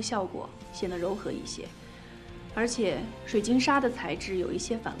泼墨效果显得柔和一些。而且水晶纱的材质有一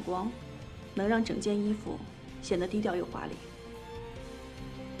些反光，能让整件衣服显得低调又华丽。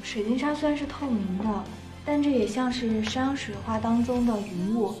水晶纱虽然是透明的，但这也像是山水画当中的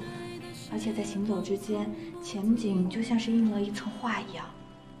云雾，而且在行走之间，前景就像是印了一层画一样，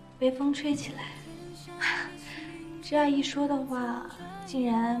被风吹起来。这样一说的话，竟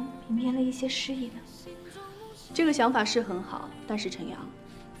然平添了一些诗意呢。这个想法是很好，但是陈阳，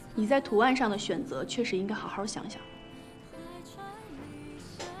你在图案上的选择确实应该好好想想。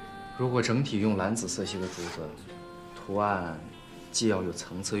如果整体用蓝紫色系的珠子，图案既要有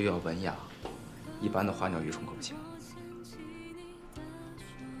层次又要文雅，一般的花鸟鱼虫可不行。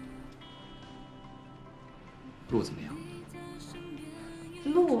鹿怎么样？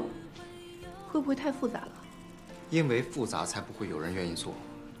鹿会不会太复杂了？因为复杂才不会有人愿意做，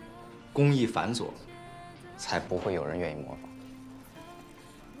工艺繁琐才不会有人愿意模仿。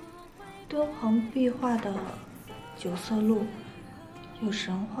多棚壁画的九色鹿，有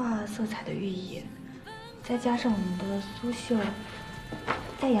神话色彩的寓意，再加上我们的苏绣，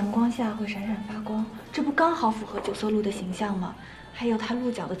在阳光下会闪闪发光，这不刚好符合九色鹿的形象吗？还有它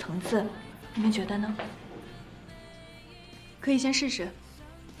鹿角的层次，你们觉得呢？可以先试试，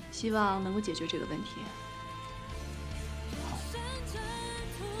希望能够解决这个问题。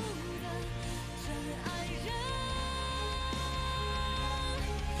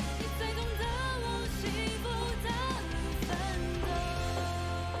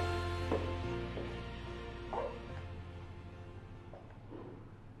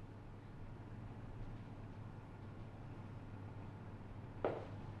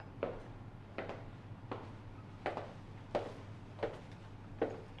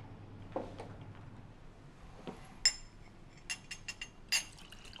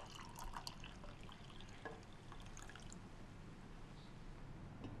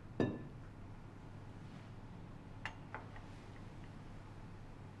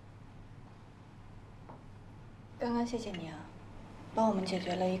刚刚谢谢你啊，帮我们解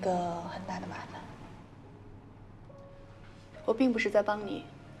决了一个很大的麻烦。我并不是在帮你，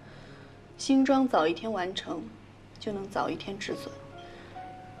新装早一天完成，就能早一天制作，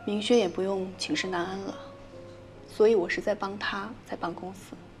明轩也不用寝食难安了，所以我是在帮他，在帮公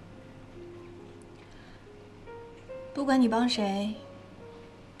司。不管你帮谁，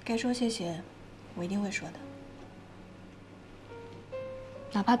该说谢谢，我一定会说的。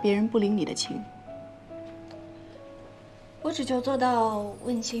哪怕别人不领你的情。我只求做到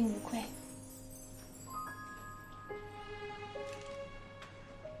问心无愧。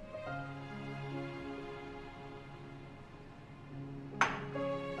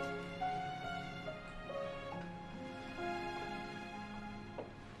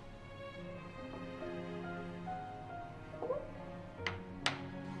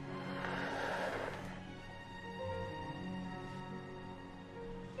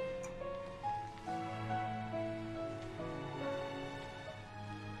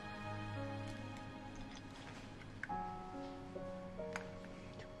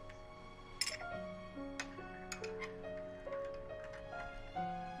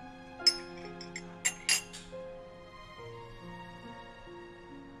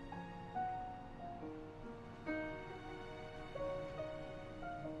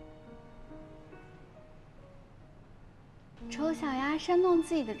丑小鸭扇动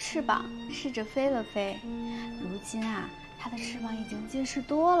自己的翅膀，试着飞了飞。如今啊，它的翅膀已经结实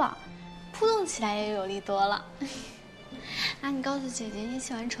多了，扑动起来也有力多了。那你告诉姐姐，你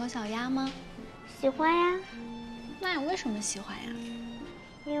喜欢丑小鸭吗？喜欢呀。那你为什么喜欢呀？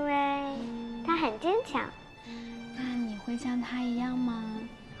因为它很坚强。那你会像它一样吗？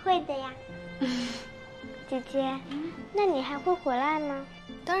会的呀。姐姐，那你还会回来吗？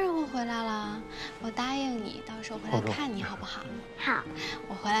当然会回来啦，我答应你，到时候回来看你好不好？好。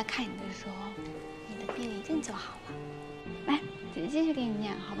我回来看你的时候，你的病一定就好了。来，姐姐继续给你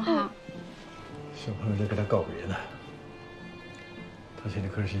念，好不好？小朋友在跟他告别呢，他现在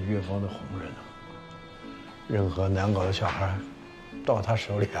可是院方的红人呢。任何难搞的小孩，到他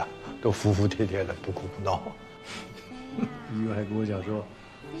手里啊，都服服帖帖的，不哭不闹。医院还跟我讲说，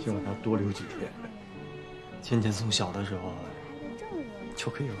希望他多留几天。芊芊从小的时候就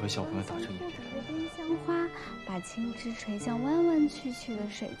可以和小朋友打成一片。丁香花，把青枝垂向弯弯曲曲的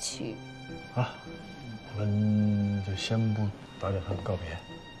水渠。啊，我们就先不打扰他们告别，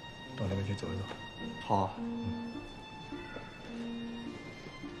到那边去走一走。好啊。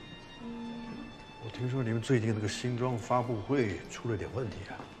我听说你们最近那个新装发布会出了点问题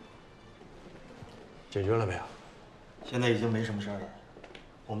啊，解决了没有？现在已经没什么事儿了，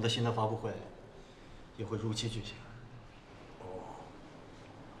我们的新的发布会也会如期举行。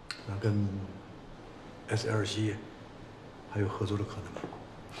那跟 SLC 还有合作的可能吗？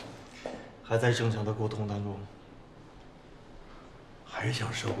还在正常的沟通当中。还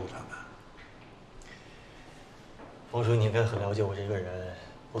想收购他们？方叔，你应该很了解我这个人，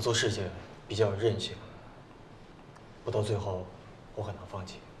我做事情比较有韧性，不到最后我很难放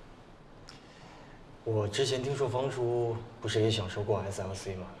弃。我之前听说方叔不是也想收购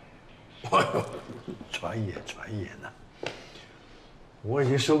SLC 吗？传言呢。我已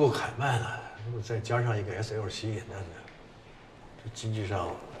经收购凯曼了，如果再加上一个 SLC， 那这经济上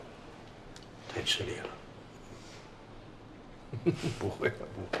太吃力了。不会了，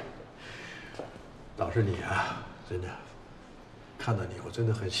不会。老是你啊，真的，看到你我真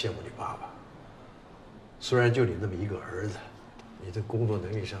的很羡慕你爸爸。虽然就你那么一个儿子，你在工作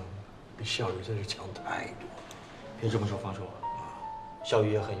能力上比孝宇真是强太多。别这么说，方叔，孝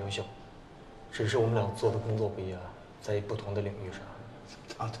宇也很优秀，只是我们俩做的工作不一样，在不同的领域上。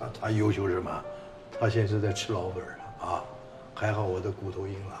他优秀什么？他现在是在吃老本啊！还好我的骨头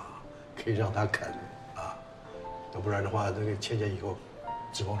硬朗，可以让他啃啊，要不然的话，这个芊芊以后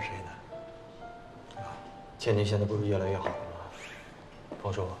指望谁呢？芊芊现在不是越来越好了吗？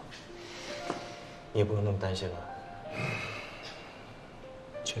方叔，你也不用那么担心了。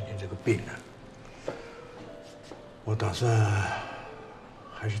芊芊这个病人，我打算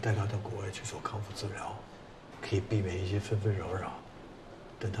还是带她到国外去做康复治疗，可以避免一些纷纷扰扰。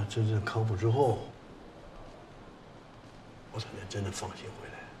等她真正康复之后，我才能真的放心回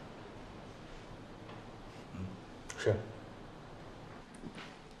来。是。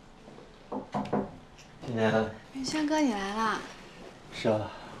芊芊。轩哥，你来啦？是啊，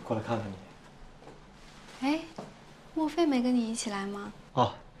过来看看你。哎，莫非没跟你一起来吗？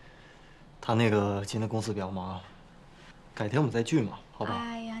哦，他那个今天公司比较忙，改天我们再聚嘛，好吧？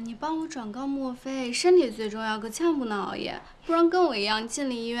哎呀，你帮我转告莫非，身体最重要，可千万不能熬夜，不然跟我一样进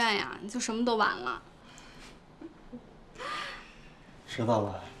了医院呀，你就什么都完了。知道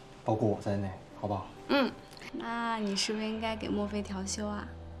了，包括我在内，好不好？嗯，那你是不是应该给莫非调休啊？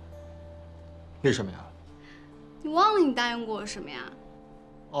为什么呀？你忘了你答应过我什么呀？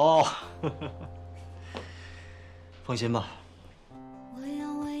哦，放心吧。我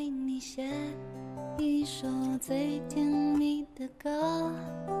要为你写一首最甜蜜的歌，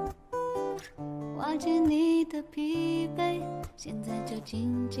化解你的疲惫，现在就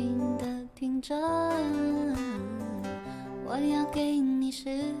静静地听着。我要给你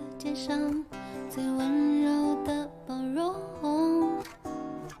世界上最温柔的包容，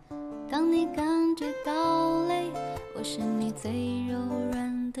当你感觉到累，我是你最柔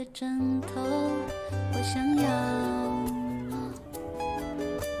软的枕头。我想要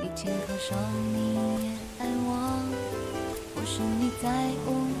你亲口说你也爱我，我是你在无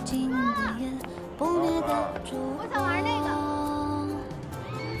尽的夜不灭的烛火。我想玩那个。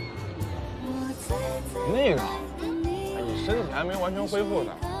那个？哎，你身体还没完全恢复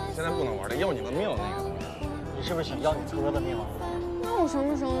呢，现在不能玩了，要你的命那个。你是不是想要你哥的命啊？那我什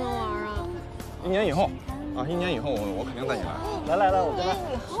么时候能玩啊1年以后，啊，1年以后我肯定带你来。来，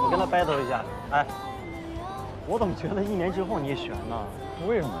我跟他 battle 一下。哎，我怎么觉得1年之后你也悬呢？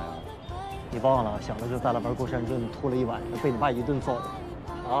为什么呀？你忘了小的时候在那玩过山车，你吐了一晚上，被你爸一顿揍。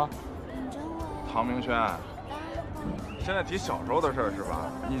啊？唐明轩，现在提小时候的事是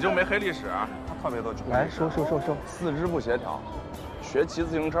吧？你就没黑历史？特别多。来说，四肢不协调，学骑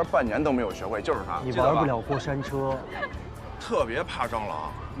自行车半年都没有学会，就是他。你玩不了过山车。特别怕蟑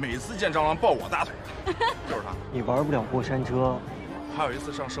螂，每次见蟑螂抱我大腿，就是他。你玩不了过山车。还有一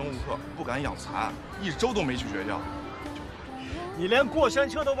次上生物课，不敢养蚕，1周都没去学校。你连过山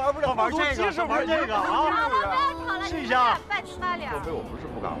车都玩不了，玩这个玩这个啊！好了，试一下。莫非我不是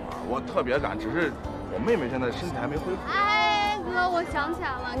不敢玩，我特别敢，只是我妹妹现在身体还没恢复。哎，哥，我想起来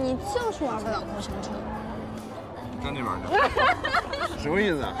了，你就是玩不了过山车。跟你玩去。什么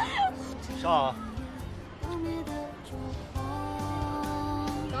意思啊？上啊！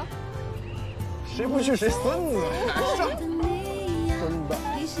走。谁不去谁孙子，还上！真的。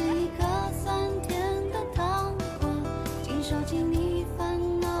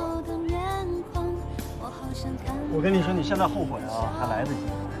我跟你说，你现在后悔啊，还来得及。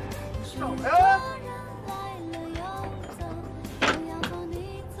哎！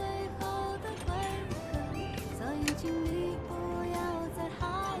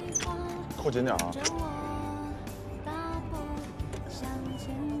扣紧点啊！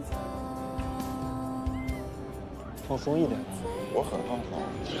放松一点。我很放松。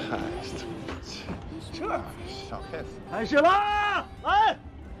嗨，这小 case。开始啦！来。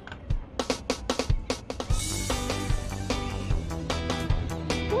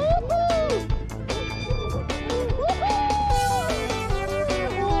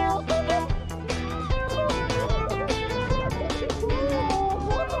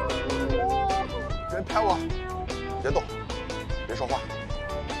别拍我，别动，别说话。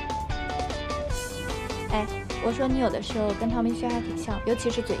哎，我说你有的时候跟陶明轩还挺像，尤其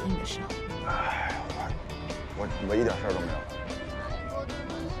是嘴硬的时候。哎，我一点事儿都没有。我出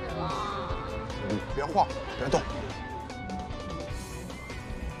事了。你别晃，别动。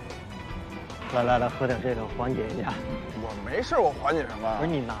来，喝点这个缓解一下。我没事，我缓解什么？不是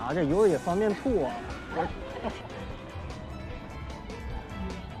你拿着，一会儿也方便吐啊。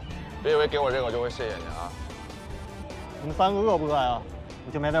别以为给我这个我就会谢谢你啊！你们3个饿不饿呀？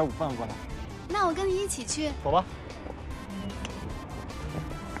我去买点午饭过来。那我跟你一起去。走吧。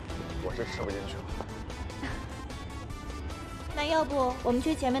我是吃不进去了。那要不我们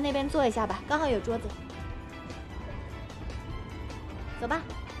去前面那边坐一下吧，刚好有桌子。走吧。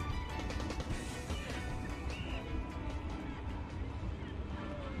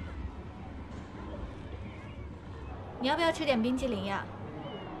你要不要吃点冰淇淋呀？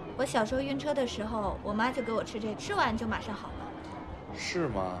我小时候晕车的时候，我妈就给我吃这个，吃完就马上好了。是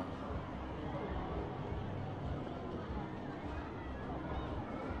吗？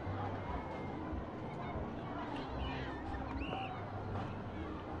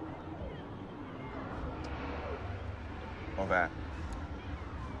王菲，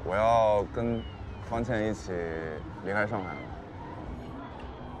我要跟方倩一起离开上海了。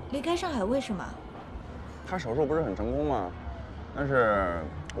离开上海为什么？她手术不是很成功吗？但是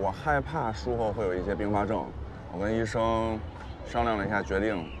我害怕术后会有一些并发症，我跟医生商量了一下，决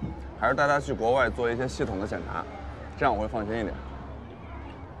定还是带她去国外做一些系统的检查，这样我会放心一点。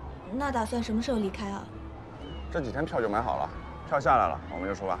那打算什么时候离开啊？这几天票就买好了，票下来了，我们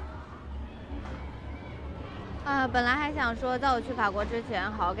就出发。本来还想说，在我去法国之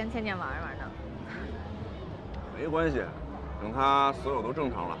前，好好跟倩倩玩一玩呢。没关系，等她所有都正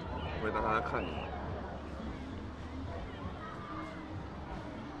常了，我会带她来看你。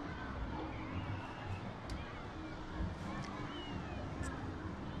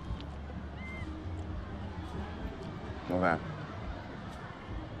莫非，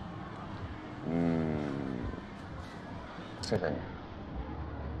谢谢你。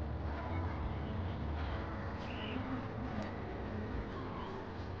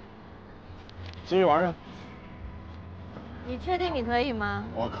继续玩去。你确定你可以吗？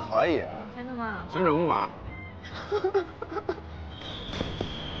我可以。真的吗？新手功法。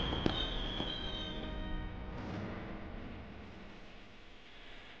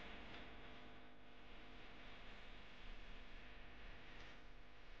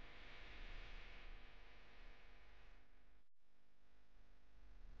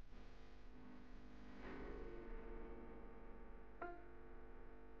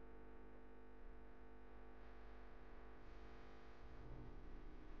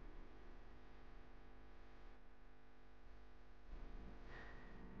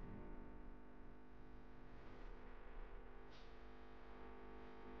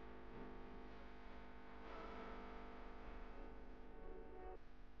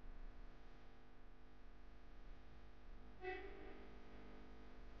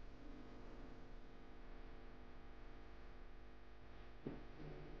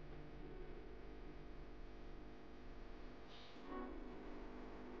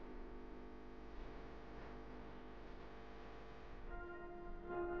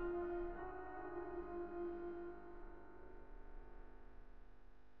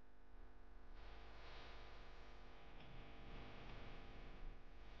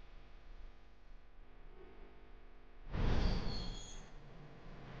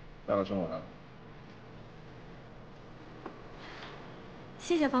带我生活了。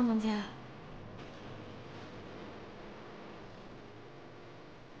谢谢方总监。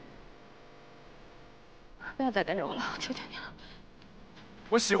不要再跟着我了，我求求你了。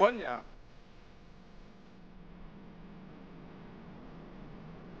我喜欢你啊。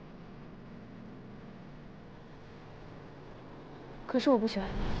可是我不喜欢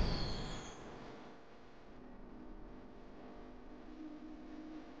你。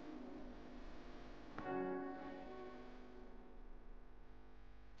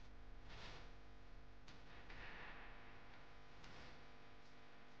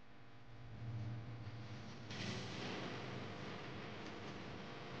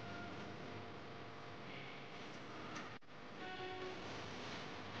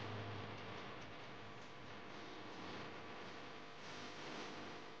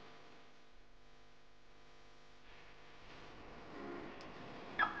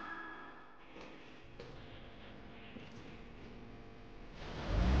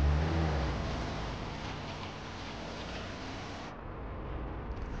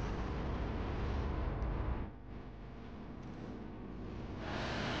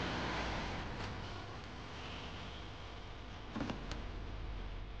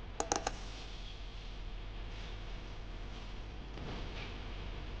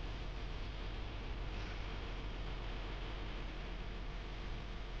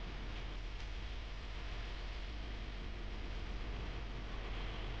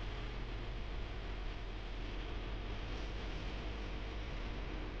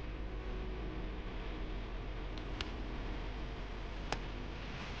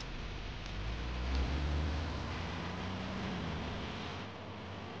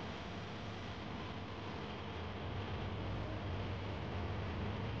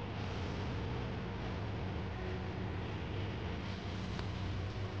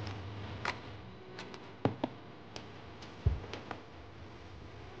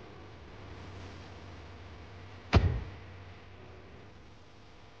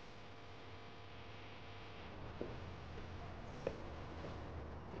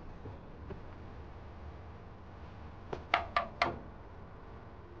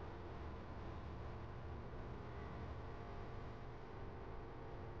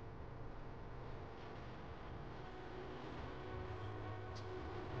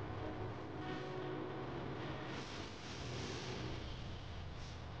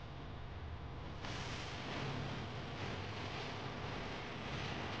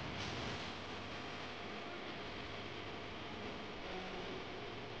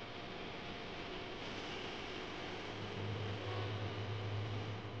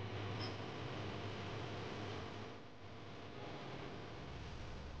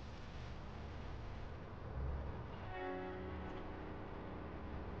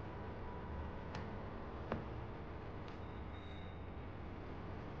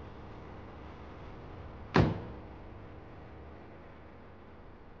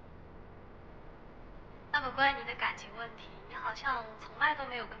那么关于你的感情问题，你好像从来都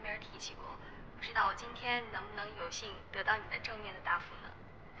没有跟别人提起过。不知道我今天能不能有幸得到你的正面的答复呢？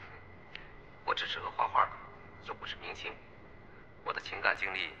我只是个画画的，又不是明星，我的情感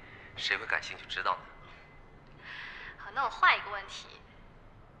经历，谁会感兴趣知道呢？好，那我换一个问题，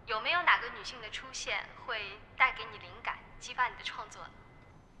有没有哪个女性的出现会带给你灵感，激发你的创作呢？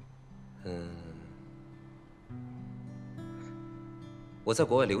我在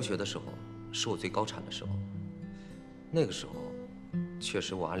国外留学的时候，是我最高产的时候。那个时候，确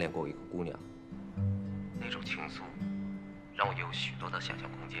实我暗恋过一个姑娘，那种情愫，让我有许多的想象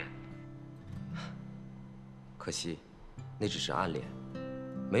空间。可惜，那只是暗恋，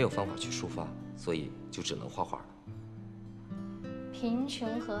没有方法去抒发，所以就只能画画了。贫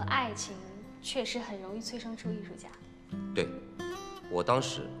穷和爱情确实很容易催生出艺术家。对，我当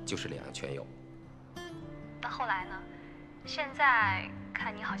时就是两样全有。那后来呢？现在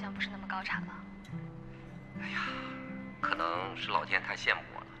看你好像不是那么高产了。哎呀，可能是老天太羡慕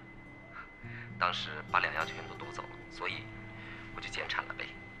我了，当时把两样全都夺走了，所以我就减产了呗。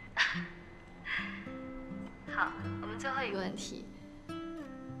好，我们最后一个问题，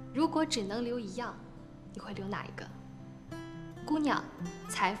如果只能留一样，你会留哪一个？姑娘、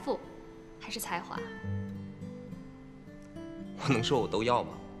财富，还是才华？我能说我都要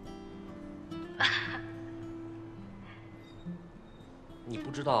吗？你不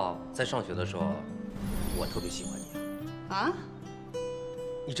知道，在上学的时候，我特别喜欢你啊？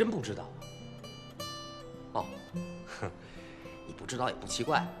你真不知道？哦，你不知道也不奇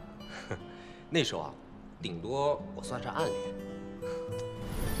怪。那时候啊，顶多我算是暗恋。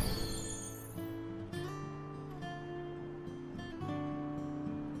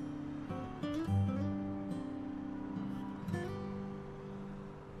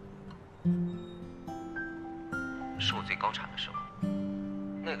是我最高产的时候，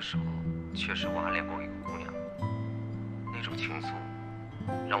那个时候确实我暗恋过一个姑娘。种倾诉，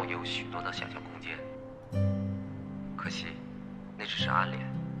让我有许多的想象空间。可惜，那只是暗恋，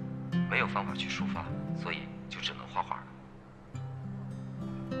没有方法去抒发，所以就只能画画了。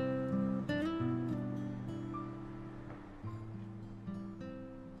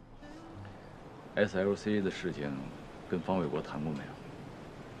 SLC 的事情跟方卫国谈过没有？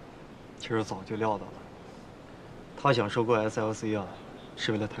其实早就料到了，他想收购 SLC 啊，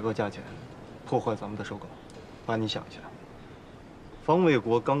是为了抬高价钱，破坏咱们的收购。爸，你想一下，方卫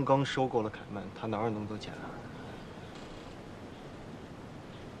国刚刚收购了凯曼，他哪有那么多钱啊？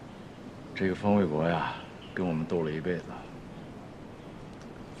这个方卫国呀，跟我们斗了一辈子，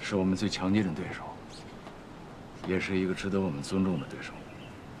是我们最强劲的对手，也是一个值得我们尊重的对手。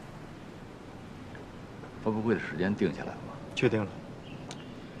 发布会的时间定下来了吗？确定了。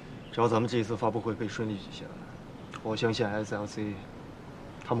只要咱们这一次发布会可以顺利举行，我相信 SLC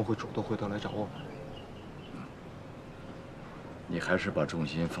他们会主动回头来找我们。你还是把重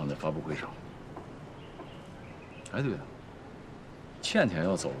心放在发布会上。哎，对了，倩倩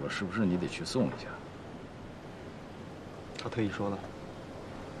要走了，是不是你得去送一下？他特意说了，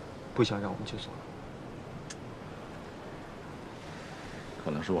不想让我们去送。 可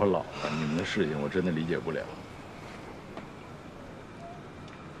能是我老了，你们的事情我真的理解不了。